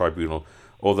them to a tribunal.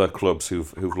 Other clubs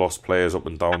who've lost players up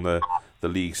and down the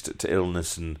leagues to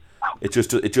illness, and it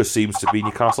just seems to be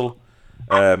Newcastle.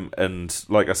 And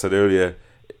like I said earlier,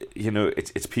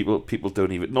 it's people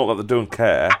don't even, not that they don't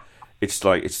care. It's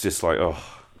just like, oh,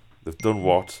 they've done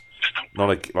what?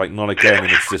 Not again,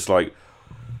 and it's just like,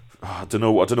 I don't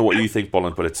know what you think,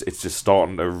 Bolland, but it's just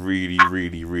starting to really,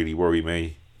 really, really worry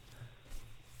me.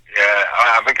 Yeah,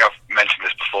 I think I've mentioned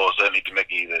this before, certainly to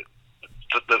Mickey, that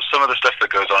some of the stuff that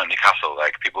goes on at Newcastle,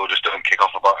 like, people just don't kick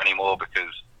off about anymore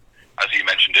because, as you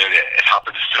mentioned earlier, it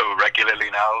happens so regularly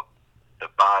now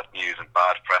that bad news and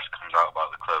bad press comes out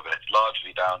about the club, and it's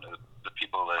largely down to the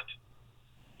people that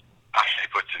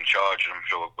Ashley puts in charge, and I'm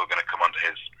sure we're going to come on to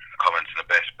his comments in a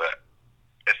bit, but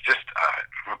it's just,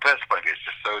 from a personal point of view, it's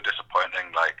just so disappointing.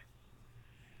 Like,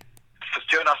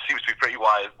 Joe Nass seems to be pretty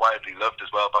widely loved as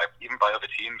well, even by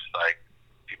other teams. Like,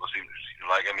 people seem to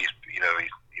like him.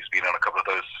 He's been on a couple of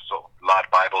those sort of lad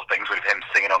Bible things with him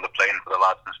singing on the plane for the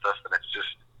lads and stuff, and it's just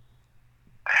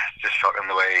shocking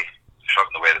the way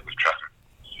that we've tracked him.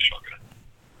 It's just shocking.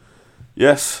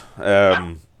 Yes,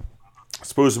 I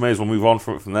suppose we may as well move on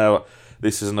from there.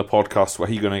 This isn't a podcast where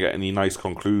you're going to get any nice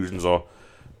conclusions, or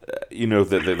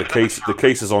the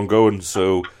case is ongoing,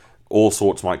 so all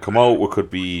sorts might come out. What could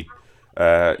be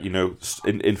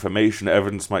information,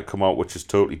 evidence might come out which is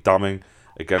totally damning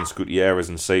against Gutierrez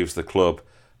and saves the club.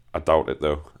 I doubt it,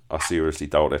 though. I seriously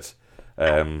doubt it.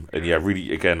 And yeah,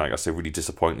 really, again, like I say, really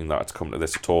disappointing that it's come to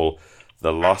this at all.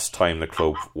 The last time the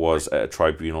club was at a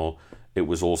tribunal, it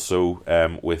was also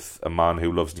with a man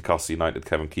who loves Newcastle United,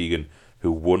 Kevin Keegan,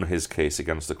 who won his case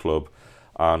against the club.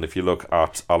 And if you look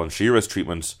at Alan Shearer's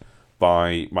treatment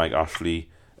by Mike Ashley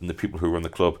and the people who run the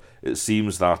club, it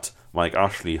seems that Mike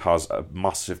Ashley has a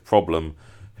massive problem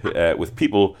with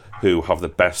people who have the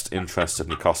best interests of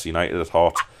Newcastle United at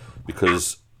heart,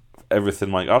 because everything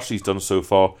Mike Ashley's done so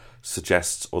far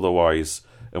suggests otherwise.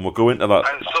 And we'll go into that.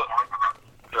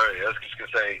 Sorry, I was just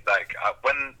going to say, like,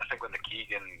 when the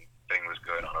Keegan thing was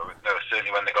going on,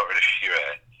 certainly when they got rid of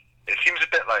Shearer, it seems a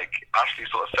bit like Ashley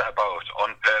sort of set about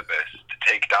on purpose to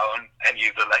take down any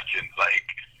of the legends. Like,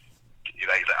 he's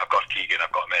like, I've got Keegan,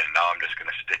 I've got him in, now I'm just going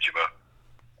to stitch him up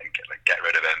and get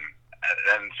rid of him. And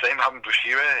then same happened with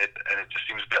Shearer, and it just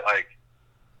seems a bit like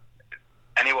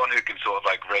anyone who can sort of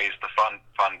like raise the fan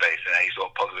base in any sort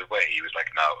of positive way, he was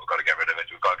like, no, we've got to get rid of it.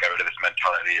 We've got to get rid of this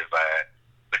mentality of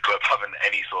the club having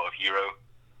any sort of hero.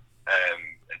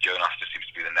 And Joe Nass just seems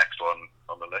to be the next one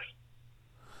on the list.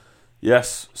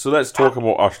 Yes, so let's talk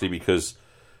about Ashley, because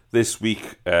this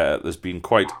week there's been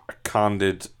quite a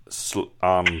candid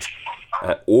and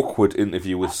awkward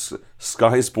interview with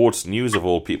Sky Sports News, of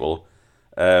all people,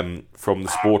 from the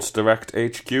Sports Direct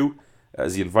HQ,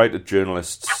 as he invited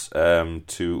journalists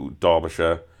to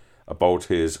Derbyshire about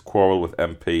his quarrel with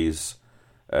MPs.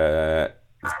 The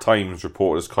Times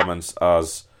reported his comments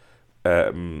as,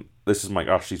 this is Mike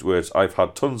Ashley's words, "I've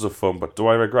had tons of fun, but do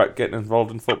I regret getting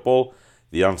involved in football?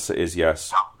 The answer is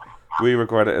yes. We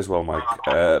regret it as well,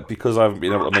 Mike, because I haven't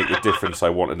been able to make the difference I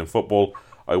wanted in football.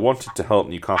 I wanted to help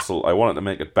Newcastle. I wanted to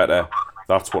make it better.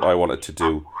 That's what I wanted to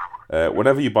do.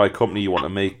 Whenever you buy a company, you want to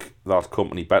make that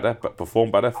company better, but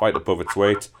perform better, fight above its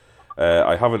weight.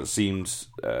 I haven't seemed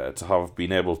to have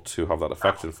been able to have that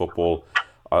effect in football.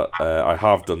 I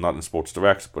have done that in Sports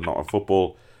Direct, but not in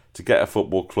football. To get a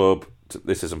football club,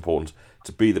 this is important,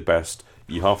 to be the best,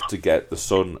 you have to get the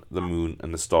sun, the moon,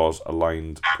 and the stars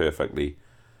aligned perfectly."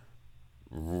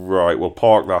 Right, we'll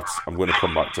park that. I'm going to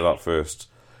come back to that first.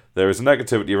 "There is a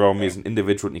negativity around me as an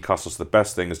individual at Newcastle, so the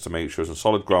best thing is to make sure it's on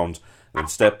solid ground and then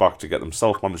step back to get them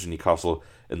self-managing Newcastle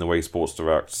in the way Sports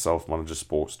Direct self-manages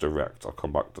Sports Direct." I'll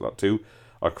come back to that too.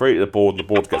 "I created a board, and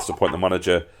the board gets to appoint the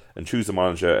manager and choose the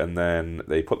manager, and then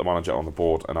they put the manager on the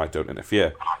board, and I don't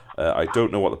interfere. I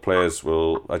don't know what players they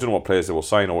will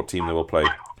sign or what team they will play.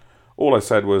 All I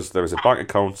said was, there is a bank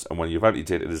account, and when you've emptied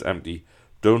it, it is empty.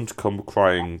 Don't come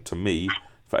crying to me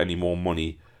for any more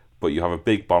money, but you have a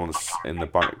big balance in the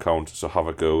bank account, so have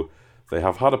a go. They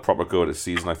have had a proper go this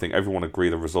season. I think everyone agree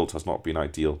the result has not been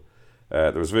ideal.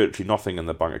 There is virtually nothing in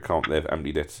the bank account. They've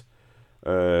emptied it."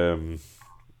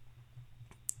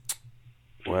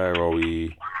 Where are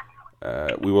we?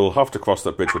 "We will have to cross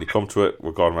that bridge when we come to it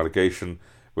regarding relegation.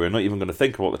 We're not even going to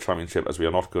think about the Championship, as we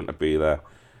are not going to be there.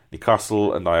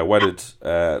 Newcastle and I are wedded,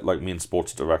 like me and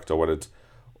Sports Direct are wedded,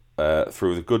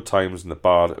 through the good times and the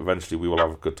bad. Eventually we will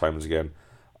have good times again.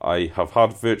 I have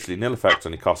had virtually nil effect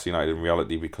on Newcastle United in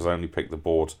reality because I only picked the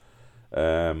board.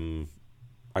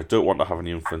 I don't want to have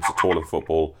any influence at all in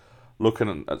football.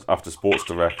 Looking after Sports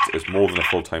Direct is more than a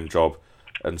full-time job,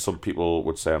 and some people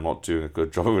would say I'm not doing a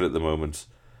good job of it at the moment."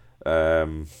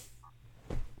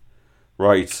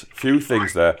 Right, few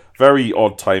things there. Very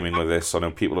odd timing with this. I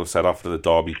know people have said after the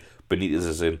derby, Benitez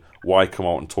is in, why come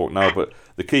out and talk now? But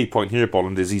the key point here,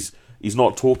 Bolland, is he's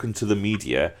not talking to the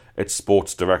media at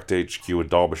Sports Direct HQ in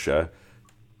Derbyshire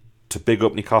to big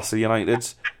up Newcastle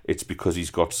United. It's because he's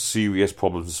got serious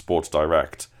problems with Sports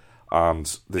Direct,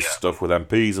 and this stuff with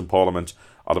MPs and Parliament,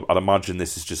 I'd imagine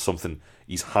this is just something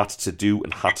he's had to do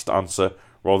and had to answer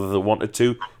rather than wanted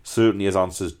to. Certainly his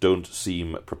answers don't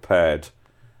seem prepared.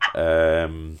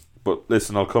 But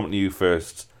listen, I'll come to you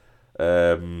first.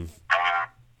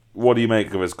 What do you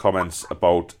make of his comments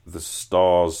about the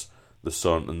stars, the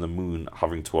sun and the moon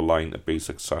having to align to be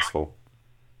successful?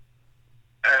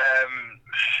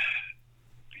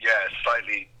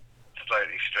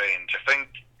 Slightly strange. I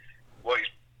think what he's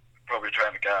probably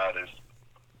trying to get at is,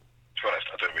 to be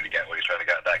honest, I don't really get what he's trying to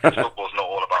get at, because football's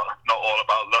not all about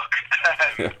luck.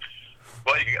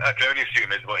 I can only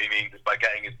assume is what he means is by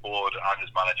getting his board and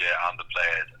his manager and the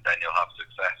players, and then you'll have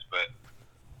success. But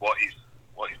what he's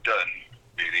done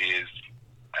really is,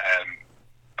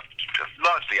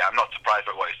 largely, I'm not surprised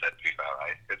by what he said, to be fair,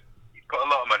 right? Because he's got a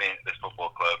lot of money at this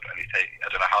football club, and I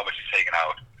don't know how much he's taken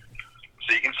out.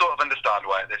 So you can sort of understand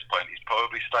why at this point he's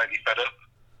probably slightly fed up,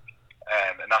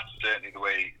 and that's certainly the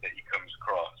way that he comes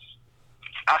across.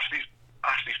 Ashley's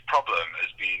problem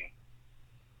has been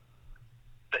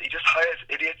that he just hires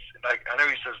idiots. Like, I know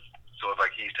he says sort of like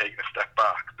he's taking a step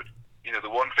back, but you know, the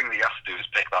one thing that he has to do is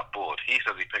pick that board. He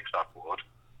says he picks that board,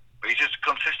 but he just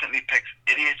consistently picks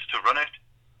idiots to run it.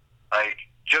 Like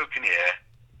Joe Kinnear,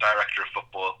 director of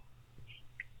football.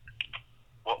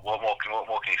 What more can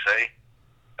you say?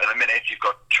 At the minute, you've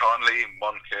got Charnley,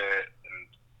 Moncur, and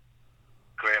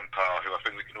Graham Parr, who I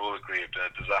think we can all agree have done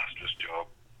a disastrous job.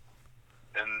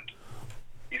 And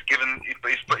he's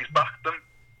backed them,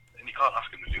 and you can't ask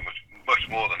him to do much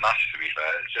more than that, to be fair.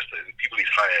 It's just that the people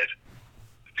he's hired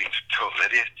have been total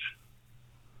idiots.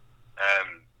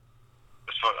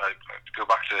 To go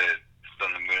back to the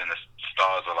sun, the moon, and the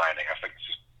stars aligning, I think it's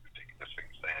just a ridiculous thing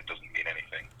to say, and it doesn't mean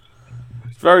anything.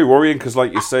 Very worrying because,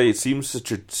 like you say, it seems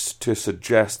to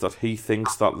suggest that he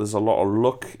thinks that there's a lot of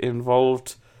luck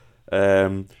involved.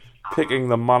 Picking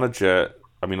the manager,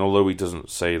 I mean, although he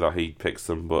doesn't say that he picks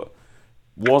them, but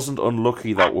wasn't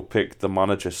unlucky that we picked the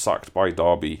manager sacked by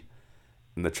Derby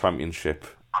in the Championship,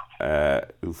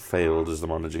 who failed as the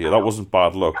manager here. That wasn't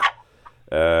bad luck.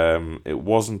 It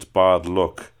wasn't bad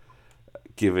luck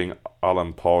giving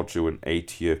Alan Pardew an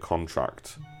 8-year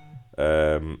contract.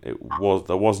 There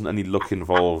wasn't any luck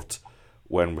involved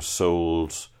when we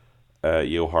sold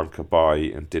Johan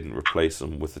Cabaye and didn't replace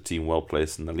him with a team well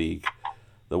placed in the league.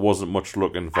 There wasn't much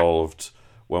luck involved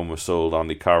when we sold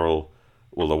Andy Carroll.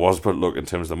 Well, there was but luck in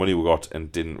terms of the money we got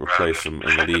and didn't replace him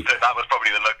in the league. That was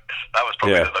probably the luck. That was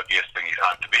probably the luckiest thing he's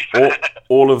had, to be.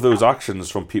 all of those actions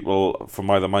from people,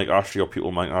 from either Mike Ashley or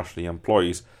people Mike Ashley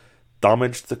employs,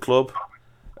 damaged the club.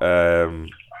 Well,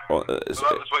 that was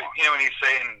what, you know, when he's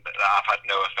saying that I've had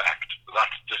no effect,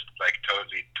 that's just like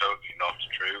totally not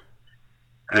true.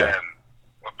 Yeah.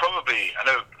 Well, probably, I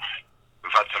know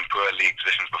we've had some poor league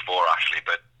positions before, actually,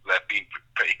 but they've been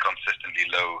pretty consistently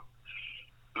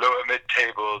lower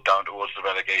mid-table down towards the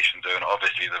relegation zone.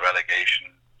 Obviously, the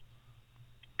relegation,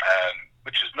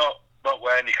 which is not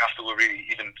where Newcastle were really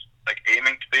even like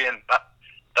aiming to be, and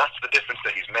that's the difference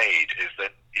that he's made, is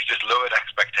that he's just lowered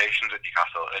expectations at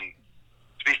Newcastle. And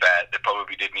to be fair, they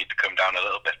probably did need to come down a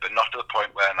little bit, but not to the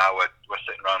point where now we're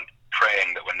sitting around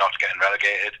praying that we're not getting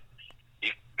relegated.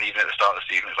 Even at the start of the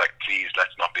season, it's like, please,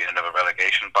 let's not be in another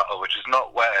relegation battle, which is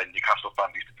not where Newcastle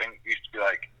fans used to think. It used to be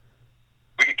like,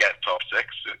 we could get top 6,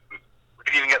 we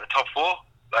could even get the top 4.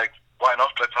 Like, why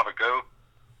not? Let's have a go.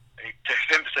 And to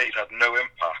him to say he's had no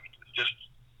impact, it's just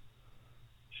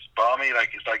balmy.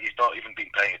 Like, it's like he's not even been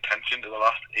paying attention to the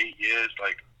last 8 years.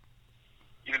 Like,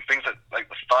 even things like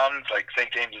the fans, like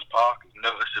St James's Park, is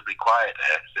noticeably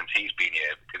quieter since he's been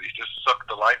here because he's just sucked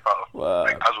the life out of,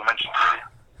 like, as we mentioned earlier.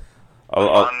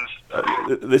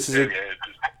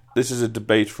 This is a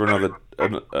debate for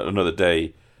another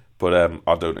day, but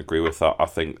I don't agree with that. I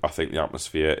think the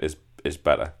atmosphere is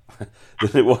better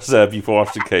than it was before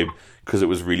Ashton came, because it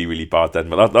was really, really bad then.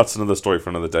 But that's another story for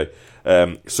another day.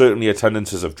 Certainly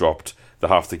attendances have dropped. They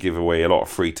have to give away a lot of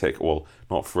free ticket, well,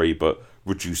 not free, but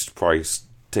reduced price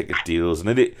ticket deals.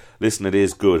 And it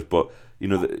is good, but you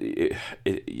know,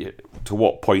 to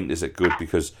what point is it good?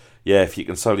 Because if you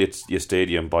can sell your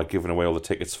stadium by giving away all the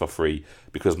tickets for free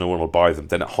because no one will buy them,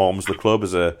 then it harms the club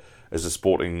as a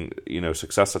sporting, you know,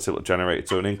 success until it generates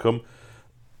its own income.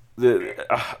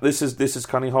 This is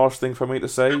kind of harsh thing for me to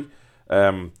say,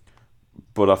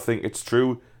 but I think it's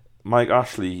true. Mike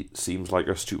Ashley seems like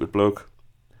a stupid bloke.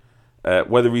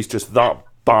 Whether he's just that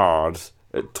bad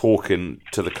at talking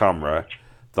to the camera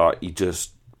that he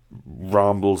just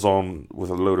rambles on with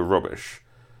a load of rubbish.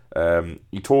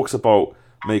 He talks about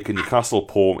making Newcastle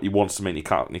perform. He wants to make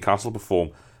Newcastle perform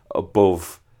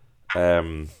above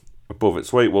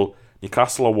its weight. Well,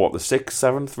 Newcastle are what, the 6th,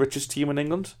 7th richest team in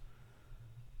England?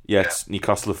 yet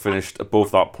Newcastle have finished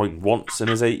above that point once in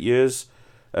his 8 years.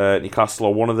 Newcastle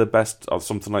are one of the best, or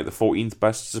something like the 14th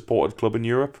best supported club in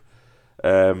Europe.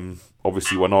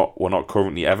 Obviously, we're not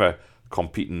currently ever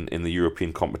competing in the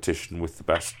European competition with the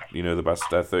best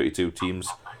 32 teams,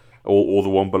 or the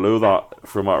one below that.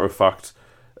 For a matter of fact,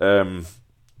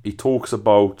 he talks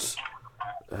about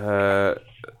that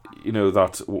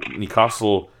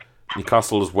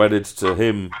Newcastle is wedded to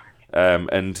him,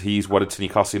 and he's wedded to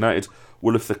Newcastle United.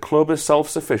 Well, if the club is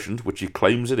self-sufficient, which he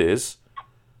claims it is,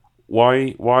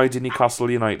 why do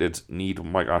Newcastle United need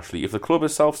Mike Ashley? If the club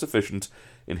is self-sufficient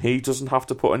and he doesn't have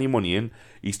to put any money in,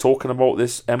 he's talking about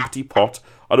this empty pot.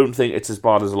 I don't think it's as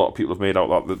bad as a lot of people have made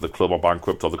out that the club are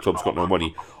bankrupt or the club's got no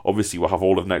money. Obviously, we'll have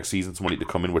all of next season's money to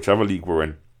come in, whichever league we're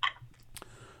in.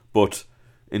 But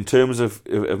in terms of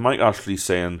Mike Ashley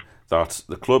saying that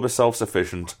the club is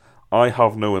self-sufficient, I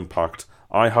have no impact,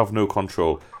 I have no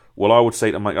control, well, I would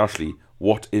say to Mike Ashley,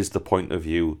 what is the point of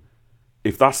view?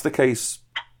 If that's the case,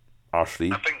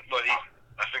 Ashley... I think what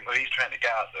he's trying to get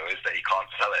at, though, is that he can't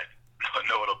sell it.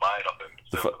 No one will buy it off him.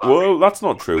 So that's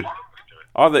not true.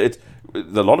 A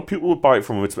lot of people would buy it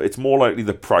from him. It's more likely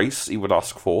the price he would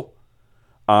ask for,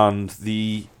 and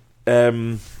the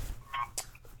fans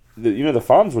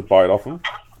would buy it off him.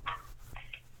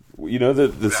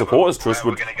 The supporters trust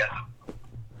would.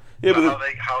 Yeah, but how are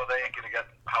they going to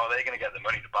get the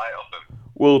money to buy it off him?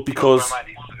 Well, because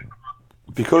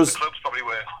the club's probably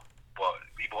worth what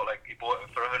he bought it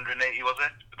for 180, was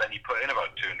it? But then he put in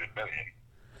about 200 million.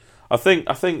 I think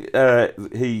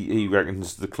he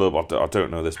reckons the club, I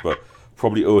don't know this, but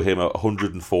probably owe him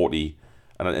 140,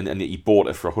 and he bought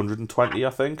it for 120, I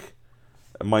think.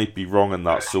 I might be wrong in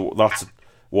that. So that's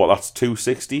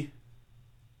 260?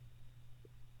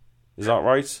 Is that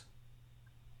right?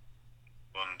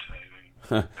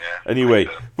 Anyway,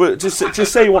 but just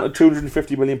say you wanted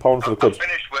 £250 million for the club. I'm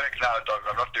finished work now, Doug.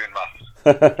 I'm not doing maths.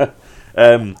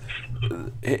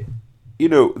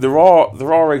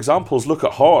 There are examples. Look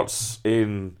at Hearts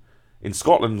in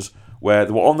Scotland, where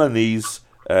they were on their knees.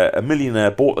 A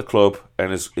millionaire bought the club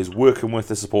and is working with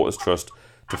the supporters trust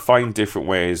to find different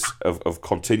ways of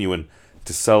continuing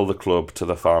to sell the club to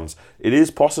the fans. It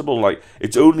is possible. Like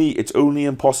it's only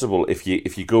impossible if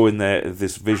you go in there with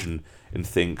this vision and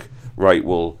think, right,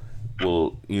 well,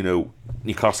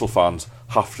 Newcastle fans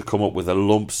have to come up with a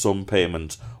lump sum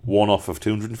payment, one-off of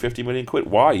 250 million quid.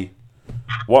 Why?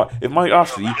 If Mike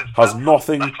Ashley has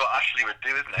nothing... That's what Ashley would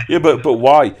do, isn't it? Yeah, but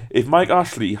why? If Mike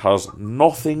Ashley has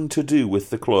nothing to do with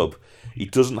the club, he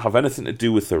doesn't have anything to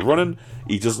do with the running,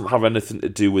 he doesn't have anything to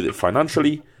do with it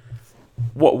financially,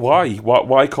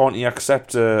 why can't he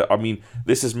accept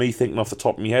this is me thinking off the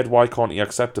top of my head, why can't he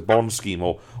accept a bond scheme,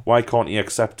 or why can't he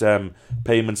accept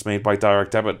payments made by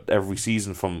direct debit every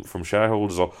season from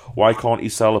shareholders, or why can't he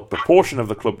sell a proportion of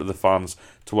the club to the fans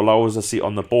to allow us a seat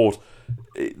on the board?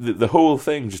 The whole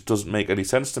thing just doesn't make any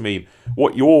sense to me.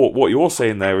 What you're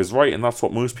saying there is right, and that's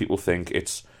what most people think.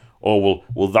 It's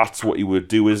well, that's what he would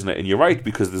do, isn't it? And you're right,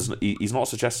 because he's not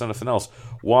suggesting anything else.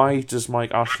 Why does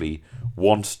Mike Ashley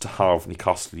want to have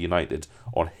Newcastle United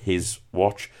on his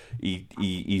watch?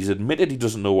 He's admitted he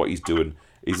doesn't know what he's doing.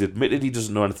 He's admitted he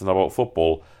doesn't know anything about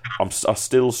football. I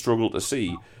still struggle to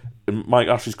see. And Mike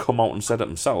Ashley's come out and said it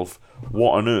himself.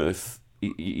 What on earth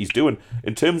he's doing?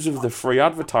 In terms of the free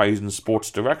advertising,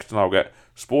 Sports Direct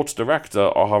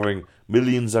are having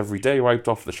millions every day wiped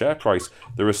off the share price.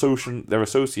 Their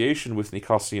association with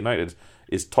Newcastle United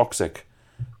is toxic.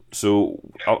 So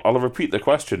I'll repeat the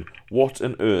question: what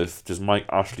on earth does Mike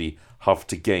Ashley have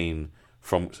to gain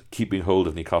from keeping hold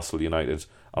of Newcastle United?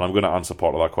 And I'm going to answer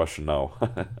part of that question now.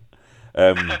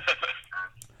 The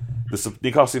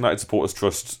Newcastle United Supporters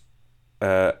Trust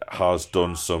has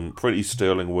done some pretty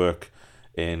sterling work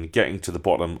in getting to the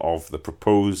bottom of the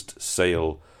proposed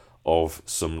sale of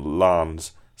some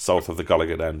land south of the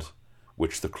Gallagher End,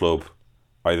 which the club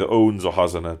either owns or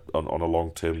has on a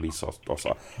long-term lease or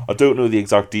so. I don't know the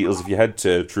exact details. If you head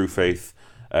to True Faith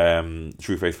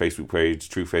Facebook page,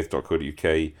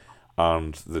 truefaith.co.uk,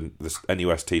 and the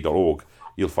NUST.org,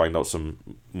 you'll find out some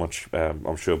much,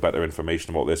 I'm sure, better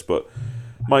information about this. But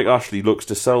Mike Ashley looks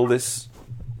to sell this.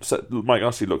 Mike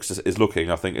Ashley is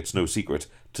looking, I think it's no secret,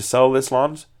 to sell this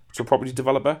land to a property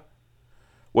developer.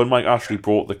 When Mike Ashley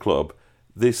bought the club,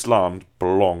 this land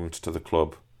belonged to the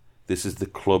club. This is the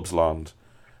club's land.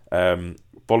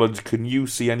 Bollard, can you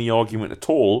see any argument at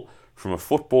all from a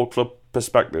football club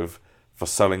perspective for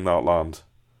selling that land?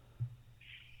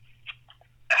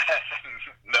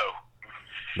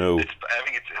 No. I think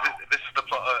this is the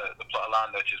plot of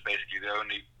land, which is basically the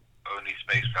only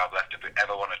space we have left if we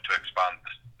ever wanted to expand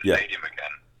the stadium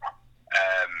again.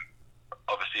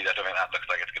 Obviously, I don't think that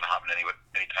looks like it's going to happen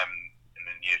anytime in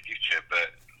the near future.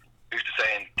 But who's to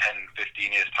say in 10,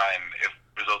 15 years' time, if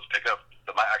results pick up,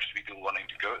 there might actually be people wanting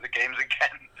to go to the games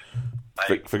again.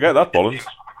 Forget that, Bollins.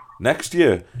 Next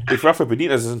year, if Rafa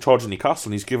Benitez is in charge of Newcastle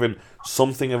and he's given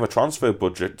something of a transfer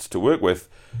budget to work with,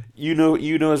 you know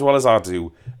as well as I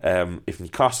do, if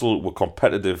Newcastle were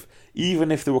competitive,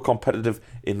 even if they were competitive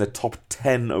in the top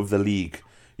 10 of the league,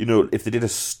 if they did a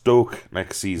Stoke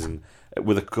next season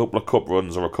with a couple of cup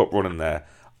runs or a cup run in there,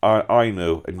 I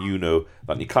know and you know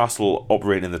that Newcastle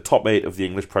operating in the top 8 of the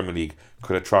English Premier League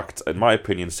could attract, in my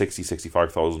opinion,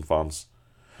 65,000 fans.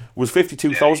 Was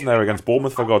 52,000 there against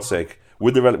Bournemouth, for God's sake?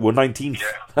 We're 19th.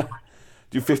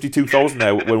 Do 52,000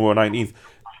 there when we're 19th.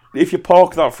 If you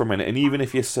park that for a minute, and even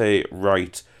if you say,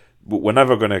 right, we're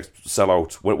never going to sell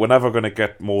out, we're never going to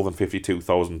get more than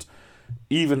 52,000,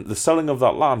 even the selling of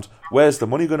that land, where's the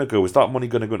money going to go? Is that money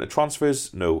going to go into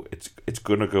transfers? No, it's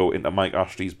going to go into Mike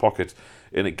Ashley's pocket.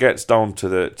 And it gets down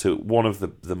to one of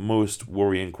the most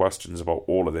worrying questions about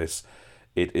all of this.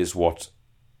 It is what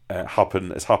has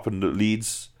happened at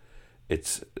Leeds.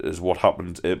 It is what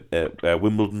happened at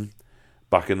Wimbledon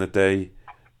back in the day.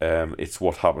 It's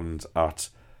what happened at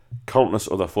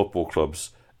countless other football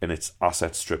clubs, and it's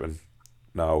asset stripping.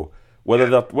 Now,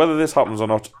 whether this happens or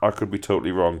not, I could be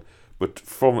totally wrong. But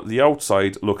from the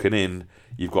outside looking in,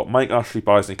 you've got Mike Ashley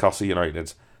buys Newcastle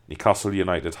United. Newcastle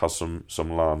United has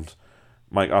some land.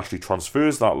 Mike Ashley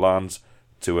transfers that land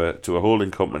to a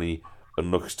holding company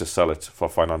and looks to sell it for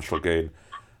financial gain.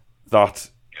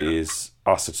 That is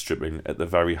asset stripping at the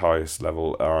very highest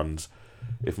level, and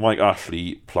if Mike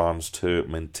Ashley plans to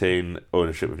maintain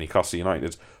ownership of Newcastle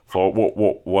United for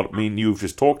what me and you've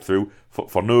just talked through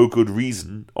for no good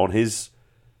reason on his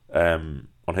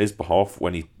behalf,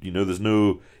 when he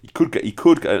could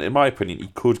get in my opinion he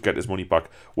could get his money back,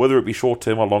 whether it be short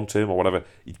term or long term or whatever.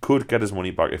 He could get his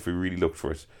money back if he really looked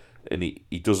for it, and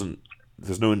he doesn't.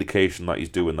 There's no indication that he's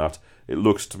doing that. It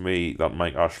looks to me that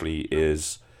Mike Ashley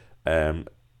is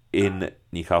in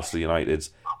Newcastle United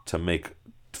to make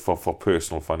for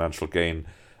personal financial gain,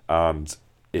 and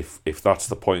if that's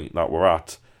the point that we're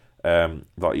at,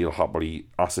 that he'll happily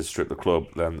asset strip the club,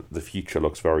 then the future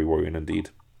looks very worrying indeed.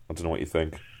 I don't know what you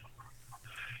think.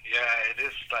 Yeah, it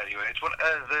is slightly worrying. It's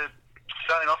the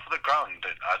selling off of the ground.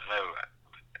 I don't know.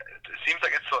 It seems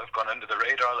like it's sort of gone under the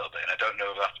radar a little bit, and I don't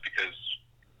know if that's because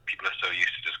people are so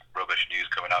used to just rubbish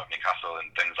news coming out of Newcastle and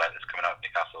things like this coming out of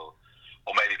Newcastle,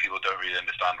 or maybe people don't really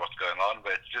understand what's going on.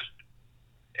 But it's just,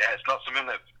 it's not something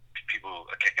that people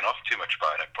are kicking off too much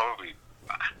about. And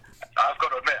I've got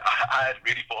to admit, I hadn't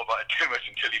really thought about it too much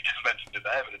until you just mentioned it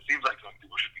there. But it seems like something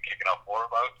people should be kicking off more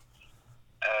about.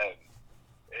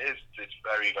 It's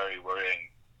very, very worrying.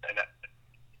 And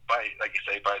like you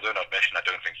say, by his own admission, I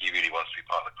don't think he really wants to be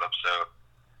part of the club. So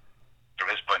from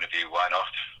his point of view, why not?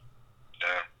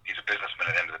 He's a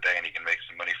businessman at the end of the day, and he can make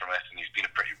some money from it, and he's been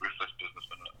a pretty ruthless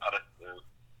businessman at it. So,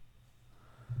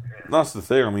 yeah. That's the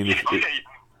thing. I mean, you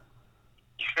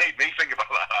made me think about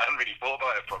that. I hadn't really thought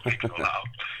about it properly until now.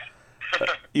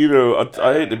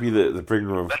 I hate to be the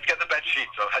bringer of. Let's get the bed sheets.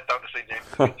 I'll head down to St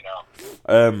James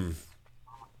now.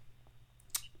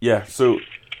 Yeah. So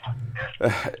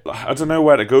I don't know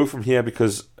where to go from here,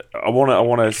 because I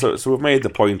want to. So we've made the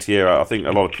point here. I think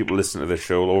a lot of people listening to this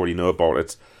show will already know about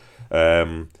it.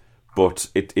 But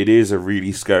it is a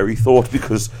really scary thought,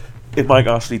 because if Mike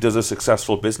Ashley does a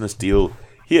successful business deal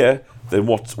here, then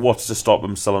what's to stop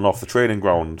him selling off the training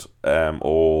ground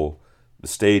or the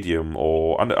stadium,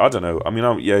 or I don't know. I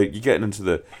mean, you're getting into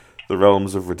the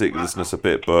realms of ridiculousness a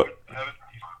bit, but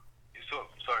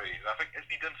sorry, I think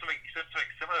he done something. He said something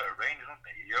similar at Rangers, hasn't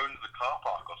he? He owns the car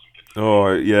park or something.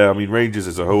 Oh yeah, I mean, Rangers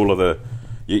is a whole other.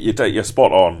 You're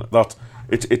spot on. That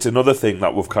it's another thing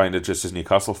that we've kind of, just as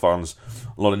Newcastle fans,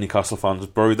 a lot of Newcastle fans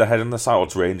buried their head in the sand.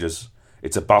 It's Rangers.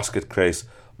 It's a basket case.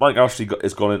 Mike Ashley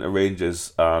has gone into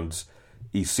Rangers, and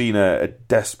he's seen a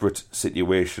desperate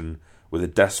situation with a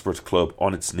desperate club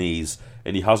on its knees,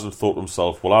 and he hasn't thought to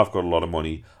himself, well, I've got a lot of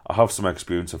money, I have some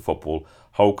experience in football,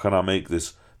 how can I make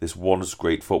this once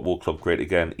great football club great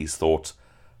again? He's thought,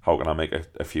 how can I make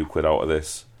a few quid out of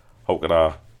this? How can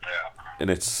I? And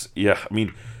it's, I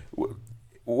mean,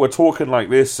 we're talking like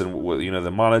this, and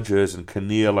the managers and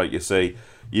Kinnear, like you say,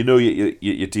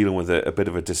 you're dealing with a bit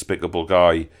of a despicable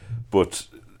guy, but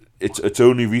it's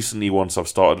only recently, once I've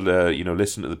started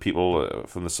listening to the people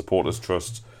from the Supporters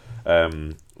Trust,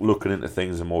 looking into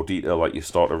things in more detail, like you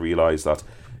start to realise that,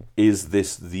 is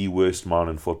this the worst man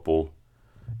in football?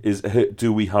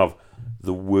 Do we have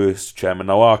the worst chairman?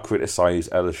 Now, I criticise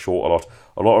Ellis Short a lot.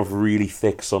 A lot of really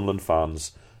thick Sunderland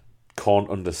fans can't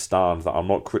understand that I'm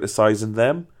not criticising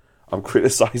them. I'm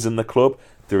criticising the club.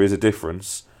 There is a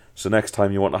difference. So next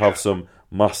time you want to have some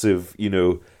massive,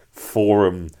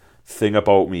 forum thing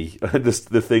about me,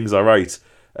 the things I write,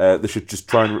 they should just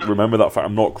try and remember that fact.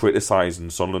 I'm not criticising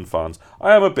Sunderland fans.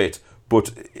 I am a bit,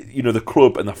 but the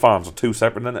club and the fans are two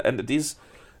separate entities.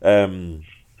 But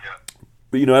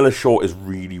Ellis Short is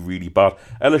really, really bad.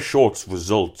 Ellis Short's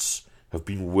results have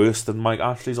been worse than Mike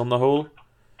Ashley's on the whole.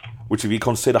 Which, if you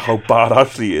consider how bad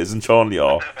Ashley is and Charnley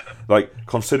are,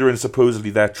 considering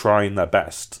supposedly they're trying their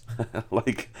best, and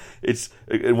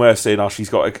we're saying Ashley's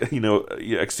got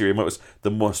exterior motives,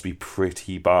 they must be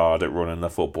pretty bad at running the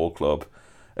football club.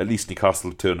 At least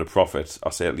Newcastle turned a profit. I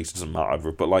say at least, it doesn't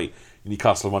matter, but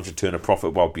Newcastle managed to turn a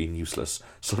profit while being useless.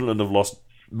 Sunderland have lost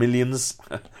millions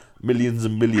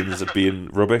and millions at being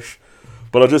rubbish.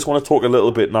 But I just want to talk a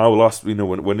little bit now.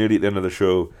 We're nearly at the end of the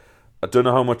show. I don't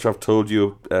know how much I've told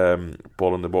you,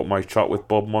 Bolland, about my chat with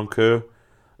Bob Moncur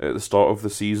at the start of the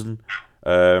season,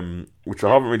 which I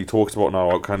haven't really talked about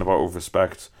now, kind of out of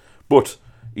respect. But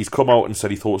he's come out and said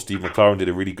he thought Steve McLaren did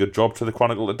a really good job to the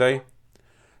Chronicle today.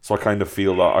 So I kind of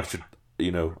feel that I should,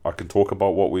 I can talk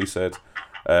about what we said,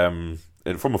 and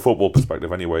from a football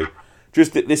perspective anyway.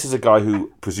 Just this is a guy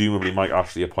who presumably Mike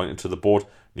Ashley appointed to the board.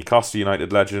 Newcastle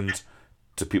United legend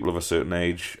to people of a certain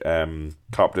age,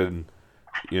 captain,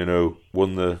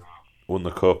 won the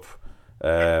cup,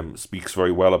 speaks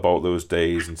very well about those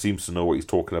days and seems to know what he's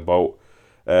talking about.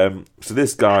 So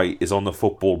this guy is on the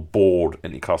football board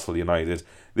at Newcastle United.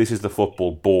 This is the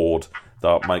football board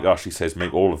that Mike Ashley says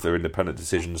make all of their independent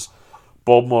decisions.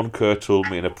 Bob Moncur told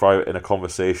me in a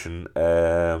conversation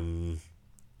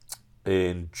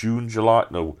in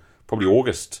probably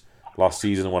August last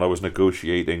season, when I was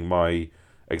negotiating my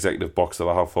executive box that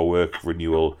I have for work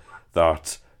renewal,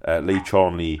 that Lee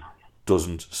Charnley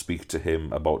doesn't speak to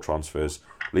him about transfers.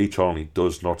 Lee Charnley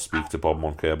does not speak to Bob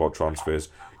Moncur about transfers.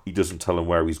 He doesn't tell him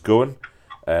where he's going.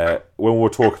 When we're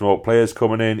talking about players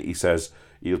coming in, he says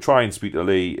he'll try and speak to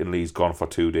Lee, and Lee's gone for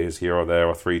 2 days here or there,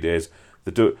 or 3 days.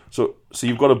 So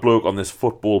you've got a bloke on this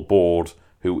football board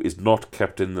who is not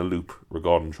kept in the loop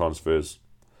regarding transfers.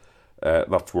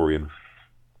 That's worrying.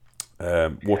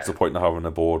 What's the point of having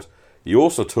a board? He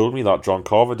also told me that John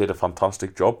Carver did a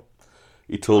fantastic job.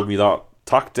 He told me that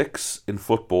tactics in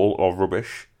football are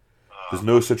rubbish. There's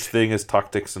no such thing as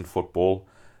tactics in football.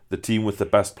 The team with the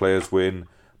best players win.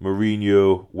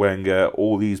 Mourinho, Wenger,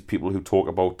 all these people who talk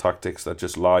about tactics, they're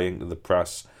just lying to the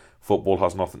press. Football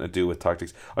has nothing to do with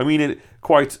tactics. I mean, it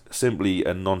quite simply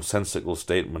a nonsensical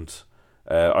statement.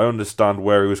 I understand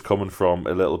where he was coming from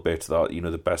a little bit, that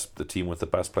the team with the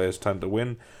best players tend to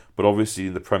win, but obviously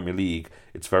in the Premier League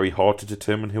it's very hard to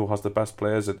determine who has the best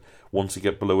players. Once you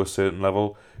get below a certain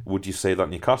level, would you say that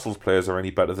Newcastle's players are any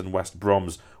better than West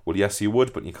Brom's? Well, yes, you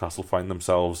would, but Newcastle find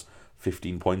themselves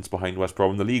 15 points behind West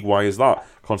Brom in the league. Why is that?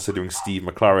 Considering Steve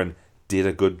McLaren did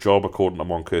a good job, according to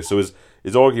Moncur. So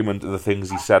his argument, the things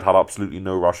he said, had absolutely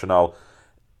no rationale.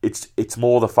 It's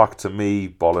more the fact to me,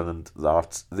 Bolland,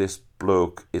 that this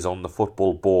bloke is on the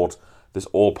football board, this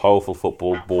all-powerful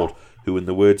football board, who, in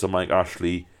the words of Mike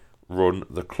Ashley, run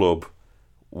the club.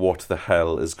 What the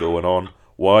hell is going on?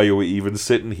 Why are we even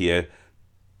sitting here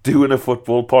doing a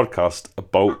football podcast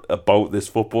about this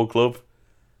football club?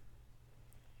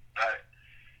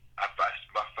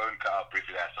 My phone cut out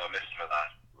briefly there, so I missed for that.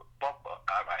 Bob,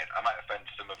 I might offend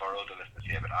some of our older listeners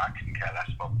here, but I couldn't care less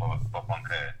about Bob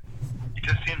Moncur. He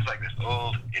just seems like this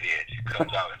old idiot who comes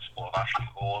out in support of Ashley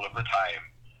all of the time.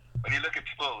 When you look at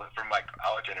people from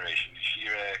our generation,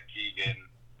 Shearer, Keegan,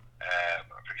 I'm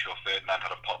pretty sure Ferdinand had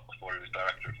a pop before he was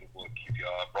director of football at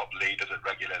QPR. Rob Lee does it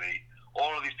regularly. All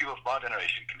of these people from our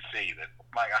generation can see that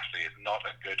Mike Ashley is not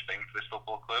a good thing for this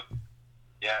football club.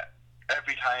 Yeah,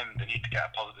 every time they need to get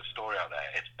a positive story out there,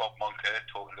 it's Bob Moncur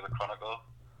talking to the Chronicle.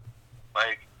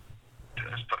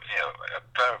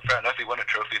 Fair enough, he won a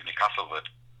trophy with Newcastle, but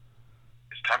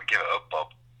it's time to give it up, Bob.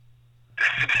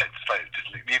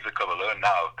 Just leave the club alone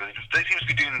now, because he seems to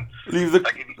be doing.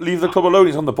 Leave the club alone.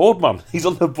 He's on the board, man. He's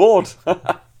on the board. What?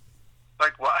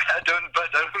 I don't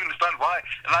understand why.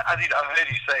 And I heard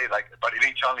you say but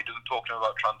Lee Charnley doesn't talk to him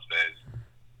about transfers.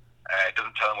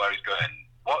 Doesn't tell him where he's going.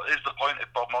 What is the point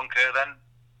of Bob Moncur then?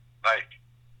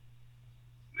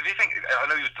 Do you think? I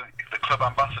know he was the club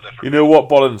ambassador. You know what,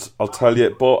 Bollins? I'll tell you.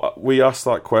 But we asked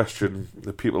that question.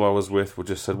 The people I was with were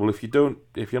just said, "Well, if you're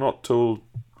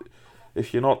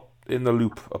not in the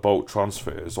loop about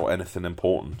transfers or anything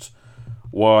important,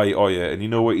 why are you?" And you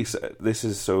know what he said? This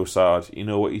is so sad. You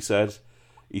know what he said?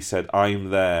 He said,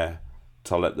 "I'm there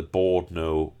to let the board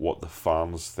know what the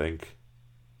fans think."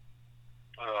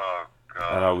 Oh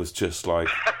God! And I was just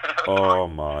oh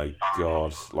my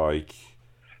God!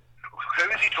 Who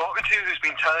is he talking to? Who's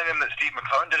been telling him that Steve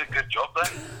McLaren did a good job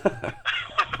then?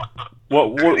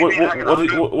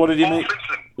 What did you mean?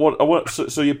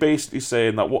 So you're basically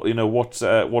saying that what I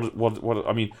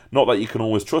mean, not that you can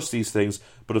always trust these things,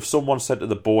 but if someone said to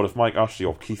the board, if Mike Ashley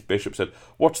or Keith Bishop said,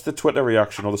 what's the Twitter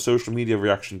reaction or the social media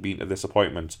reaction been to this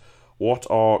appointment? What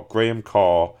are Graham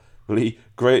Carr,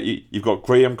 you've got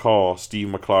Graham Carr, Steve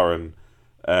McLaren,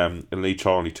 and Lee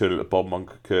Charnley turning to Bob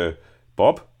Moncur.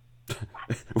 Bob?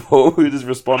 What would his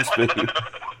response be?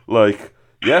 Like,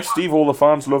 yes, Steve, all the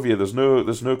fans love you. There's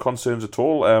no concerns at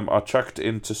all. I checked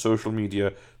into social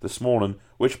media this morning.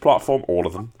 Which platform? All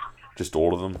of them. Just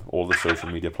all of them. All the social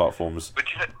media platforms. But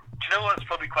do you know what's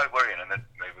probably quite worrying? And then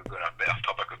maybe we're going a bit off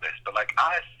topic with this. But like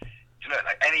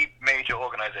any major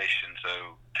organisation, so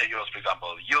take yours for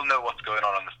example, you'll know what's going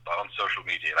on social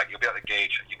media. Like you'll be able to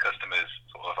gauge your customers'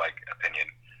 sort of like opinion.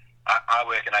 I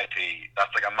work in IT.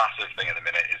 That's like a massive thing at the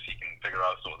minute. Is you can figure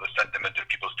out sort of the sentiment of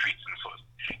people's tweets and sort of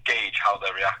gauge how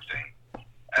they're reacting.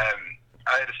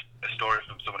 I had a story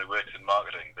from someone who works in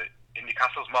marketing that in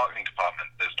Newcastle's marketing department,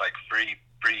 there's like three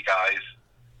guys.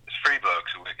 There's 3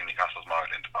 blokes who work in Newcastle's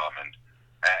marketing department.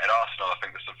 At Arsenal, I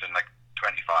think there's something like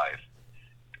 25.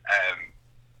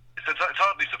 So it's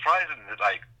hardly surprising that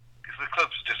because the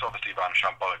club's just obviously ran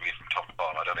shambolically from top to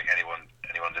bottom. I don't think anyone's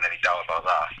in any doubt about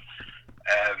that.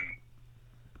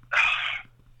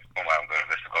 I'm going with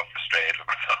this. I got frustrated with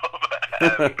myself.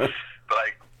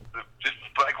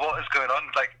 but what is going on?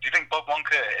 Like, do you think Bob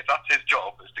Moncur, if that's his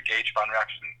job, is to gauge fan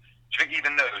reaction, do you think he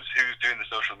even knows who's doing the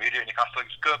social media in Newcastle?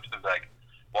 Just go up to them like,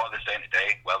 what are they saying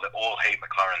today? Well, they all hate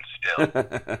McLaren still.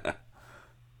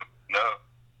 No.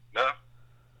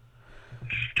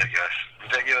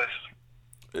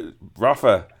 Ridiculous.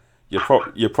 Rafa,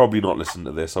 you're probably not listening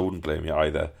to this. I wouldn't blame you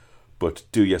either. But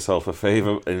do yourself a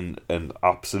favour and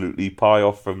absolutely pie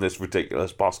off from this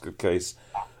ridiculous basket case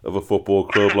of a football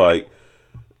club. Like,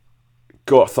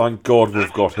 God, thank God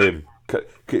we've got him.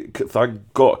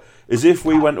 Thank God. As if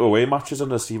we went to away matches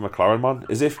under Steve McLaren, man.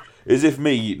 As if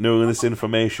me knowing this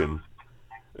information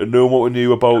and knowing what we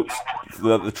knew about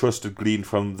that the trust had gleaned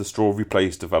from the Strawberry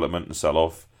Place development and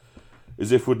sell-off,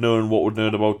 as if we'd known what we'd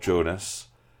known about Jonas,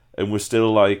 and we're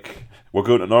still like, we're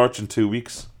going to Norwich in 2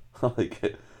 weeks.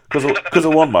 Like, because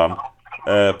of one man,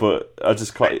 but I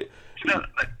just quite.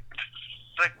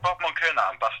 Like Bob Moncur in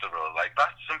that ambassador role, like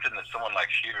that's something that someone like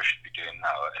Shearer should be doing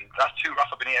now, and that's who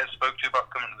Rafa Benitez spoke to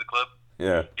about coming to the club.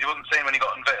 Yeah. He wasn't saying when he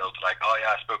got unveiled, like, oh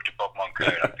yeah, I spoke to Bob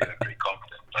Moncur, and I'm feeling pretty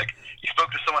confident. Like, he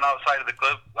spoke to someone outside of the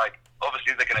club. Like,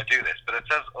 obviously they're going to do this, but it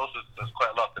says also there's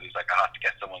quite a lot that he's like, I have to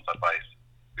get someone's advice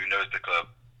who knows the club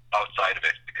outside of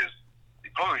it, because he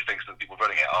probably thinks that people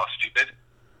running it are stupid.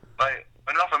 Like,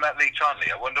 when Rafa met Lee Charnley,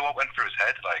 I wonder what went through his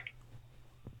head. Like,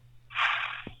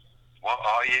 what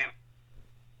are you?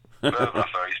 Well,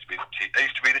 Rafa, I used to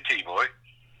be the T-boy.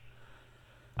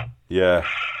 Yeah,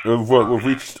 we've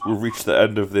reached the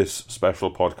end of this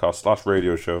special podcast /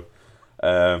 radio show.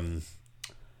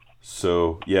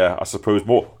 So yeah, I suppose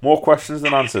more questions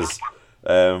than answers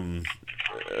have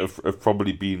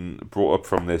probably been brought up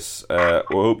from this. We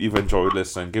hope you've enjoyed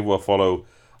listening. Give us a follow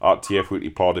at TF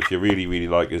Weekly Pod. If you really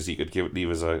like us, you could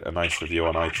leave us a nice review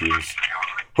on iTunes.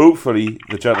 Hopefully,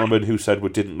 the gentleman who said we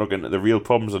didn't look into the real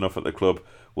problems enough at the club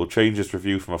will change his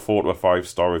review from a 4 to a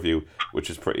 5-star review, which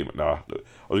is pretty much... I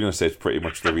was going to say it's pretty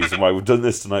much the reason why we've done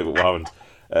this tonight, but we haven't.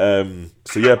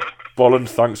 So yeah, Bolland,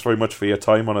 thanks very much for your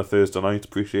time on a Thursday night.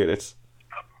 Appreciate it.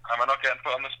 Am I not getting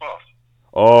put on the spot?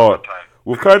 Oh,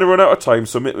 we've kind of run out of time,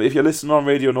 so if you're listening on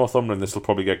Radio Northumberland, this will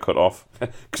probably get cut off,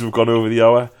 because we've gone over the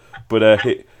hour. But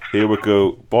here we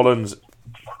go. Bolland...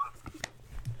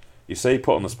 You say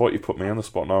put on the spot, you put me on the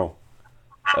spot now.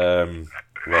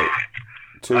 Right.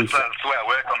 That's the way I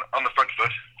work, on the front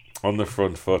foot. On the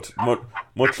front foot.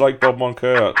 Much like Bob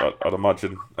Moncur, I'd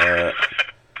imagine.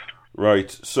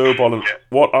 Right, so Bolland,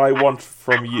 what I want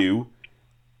from you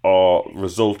are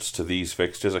results to these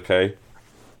fixtures, okay?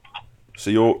 So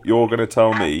you're going to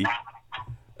tell me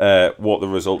what the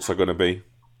results are going to be,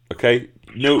 okay?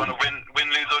 No. You want to win,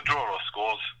 lose or draw, or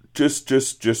scores? Just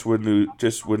win,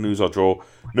 lose or draw.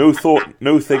 No thought,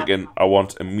 no thinking. I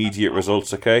want immediate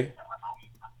results. Okay.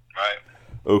 Right.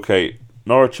 Okay.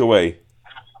 Norwich away.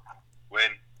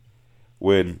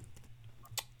 Win.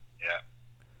 Yeah.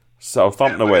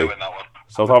 Southampton away. Win that one.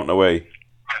 Southampton away.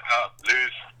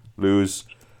 Lose.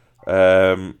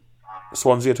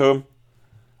 Swansea at home.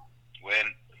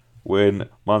 Win.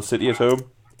 Man City at home.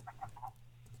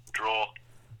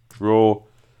 Draw.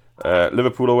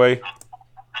 Liverpool away.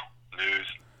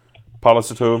 Lose.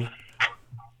 Palace at home.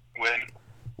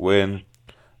 Win.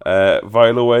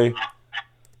 Vile away.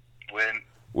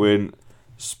 Win.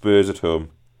 Spurs at home.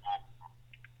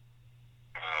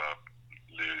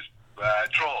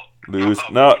 Lose.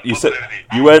 No, you said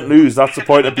you went lose. That's the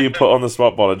point of being put on the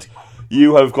spot, Bolland.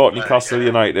 You have got Newcastle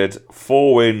United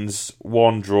 4 wins,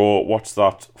 1 draw. What's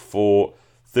that for?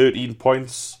 13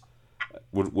 points.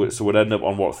 So we'd end up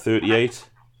on what, 38?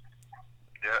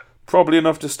 Yeah. Probably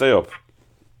enough to stay up.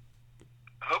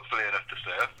 Hopefully enough to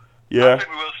stay up. Yeah. I think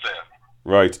we will stay up.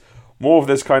 Right. More of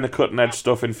this kind of cutting edge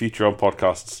stuff in future on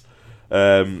podcasts.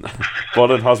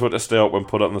 Bolland has what to stay up when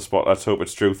put on the spot. Let's hope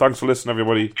it's true. Thanks for listening,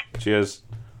 everybody. Cheers.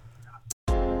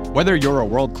 Whether you're a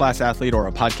world-class athlete or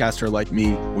a podcaster like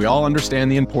me, we all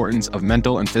understand the importance of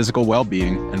mental and physical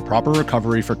well-being and proper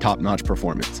recovery for top-notch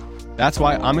performance. That's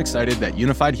why I'm excited that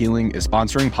Unified Healing is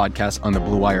sponsoring podcasts on the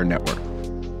Blue Wire Network.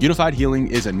 Unified Healing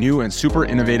is a new and super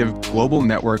innovative global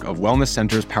network of wellness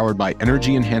centers powered by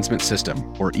Energy Enhancement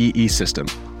System, or EE System.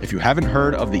 If you haven't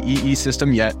heard of the EE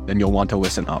System yet, then you'll want to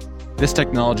listen up. This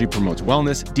technology promotes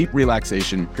wellness, deep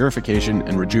relaxation, purification,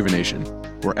 and rejuvenation.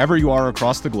 Wherever you are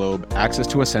across the globe, access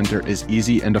to a center is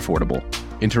easy and affordable.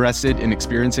 Interested in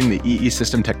experiencing the EE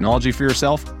System technology for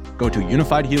yourself? Go to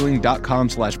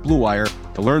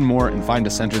unifiedhealing.com/bluewire to learn more and find a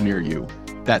center near you.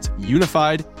 That's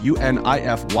unified,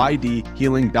 UNIFYD,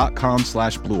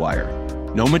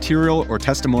 healing.com/bluewire. No material or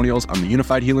testimonials on the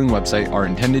Unified Healing website are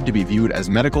intended to be viewed as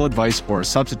medical advice or a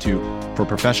substitute for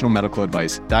professional medical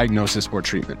advice, diagnosis, or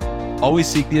treatment. Always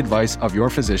seek the advice of your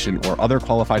physician or other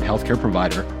qualified healthcare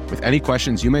provider with any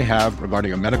questions you may have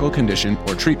regarding a medical condition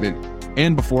or treatment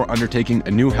and before undertaking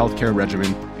a new healthcare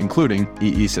regimen, including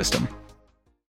EE System.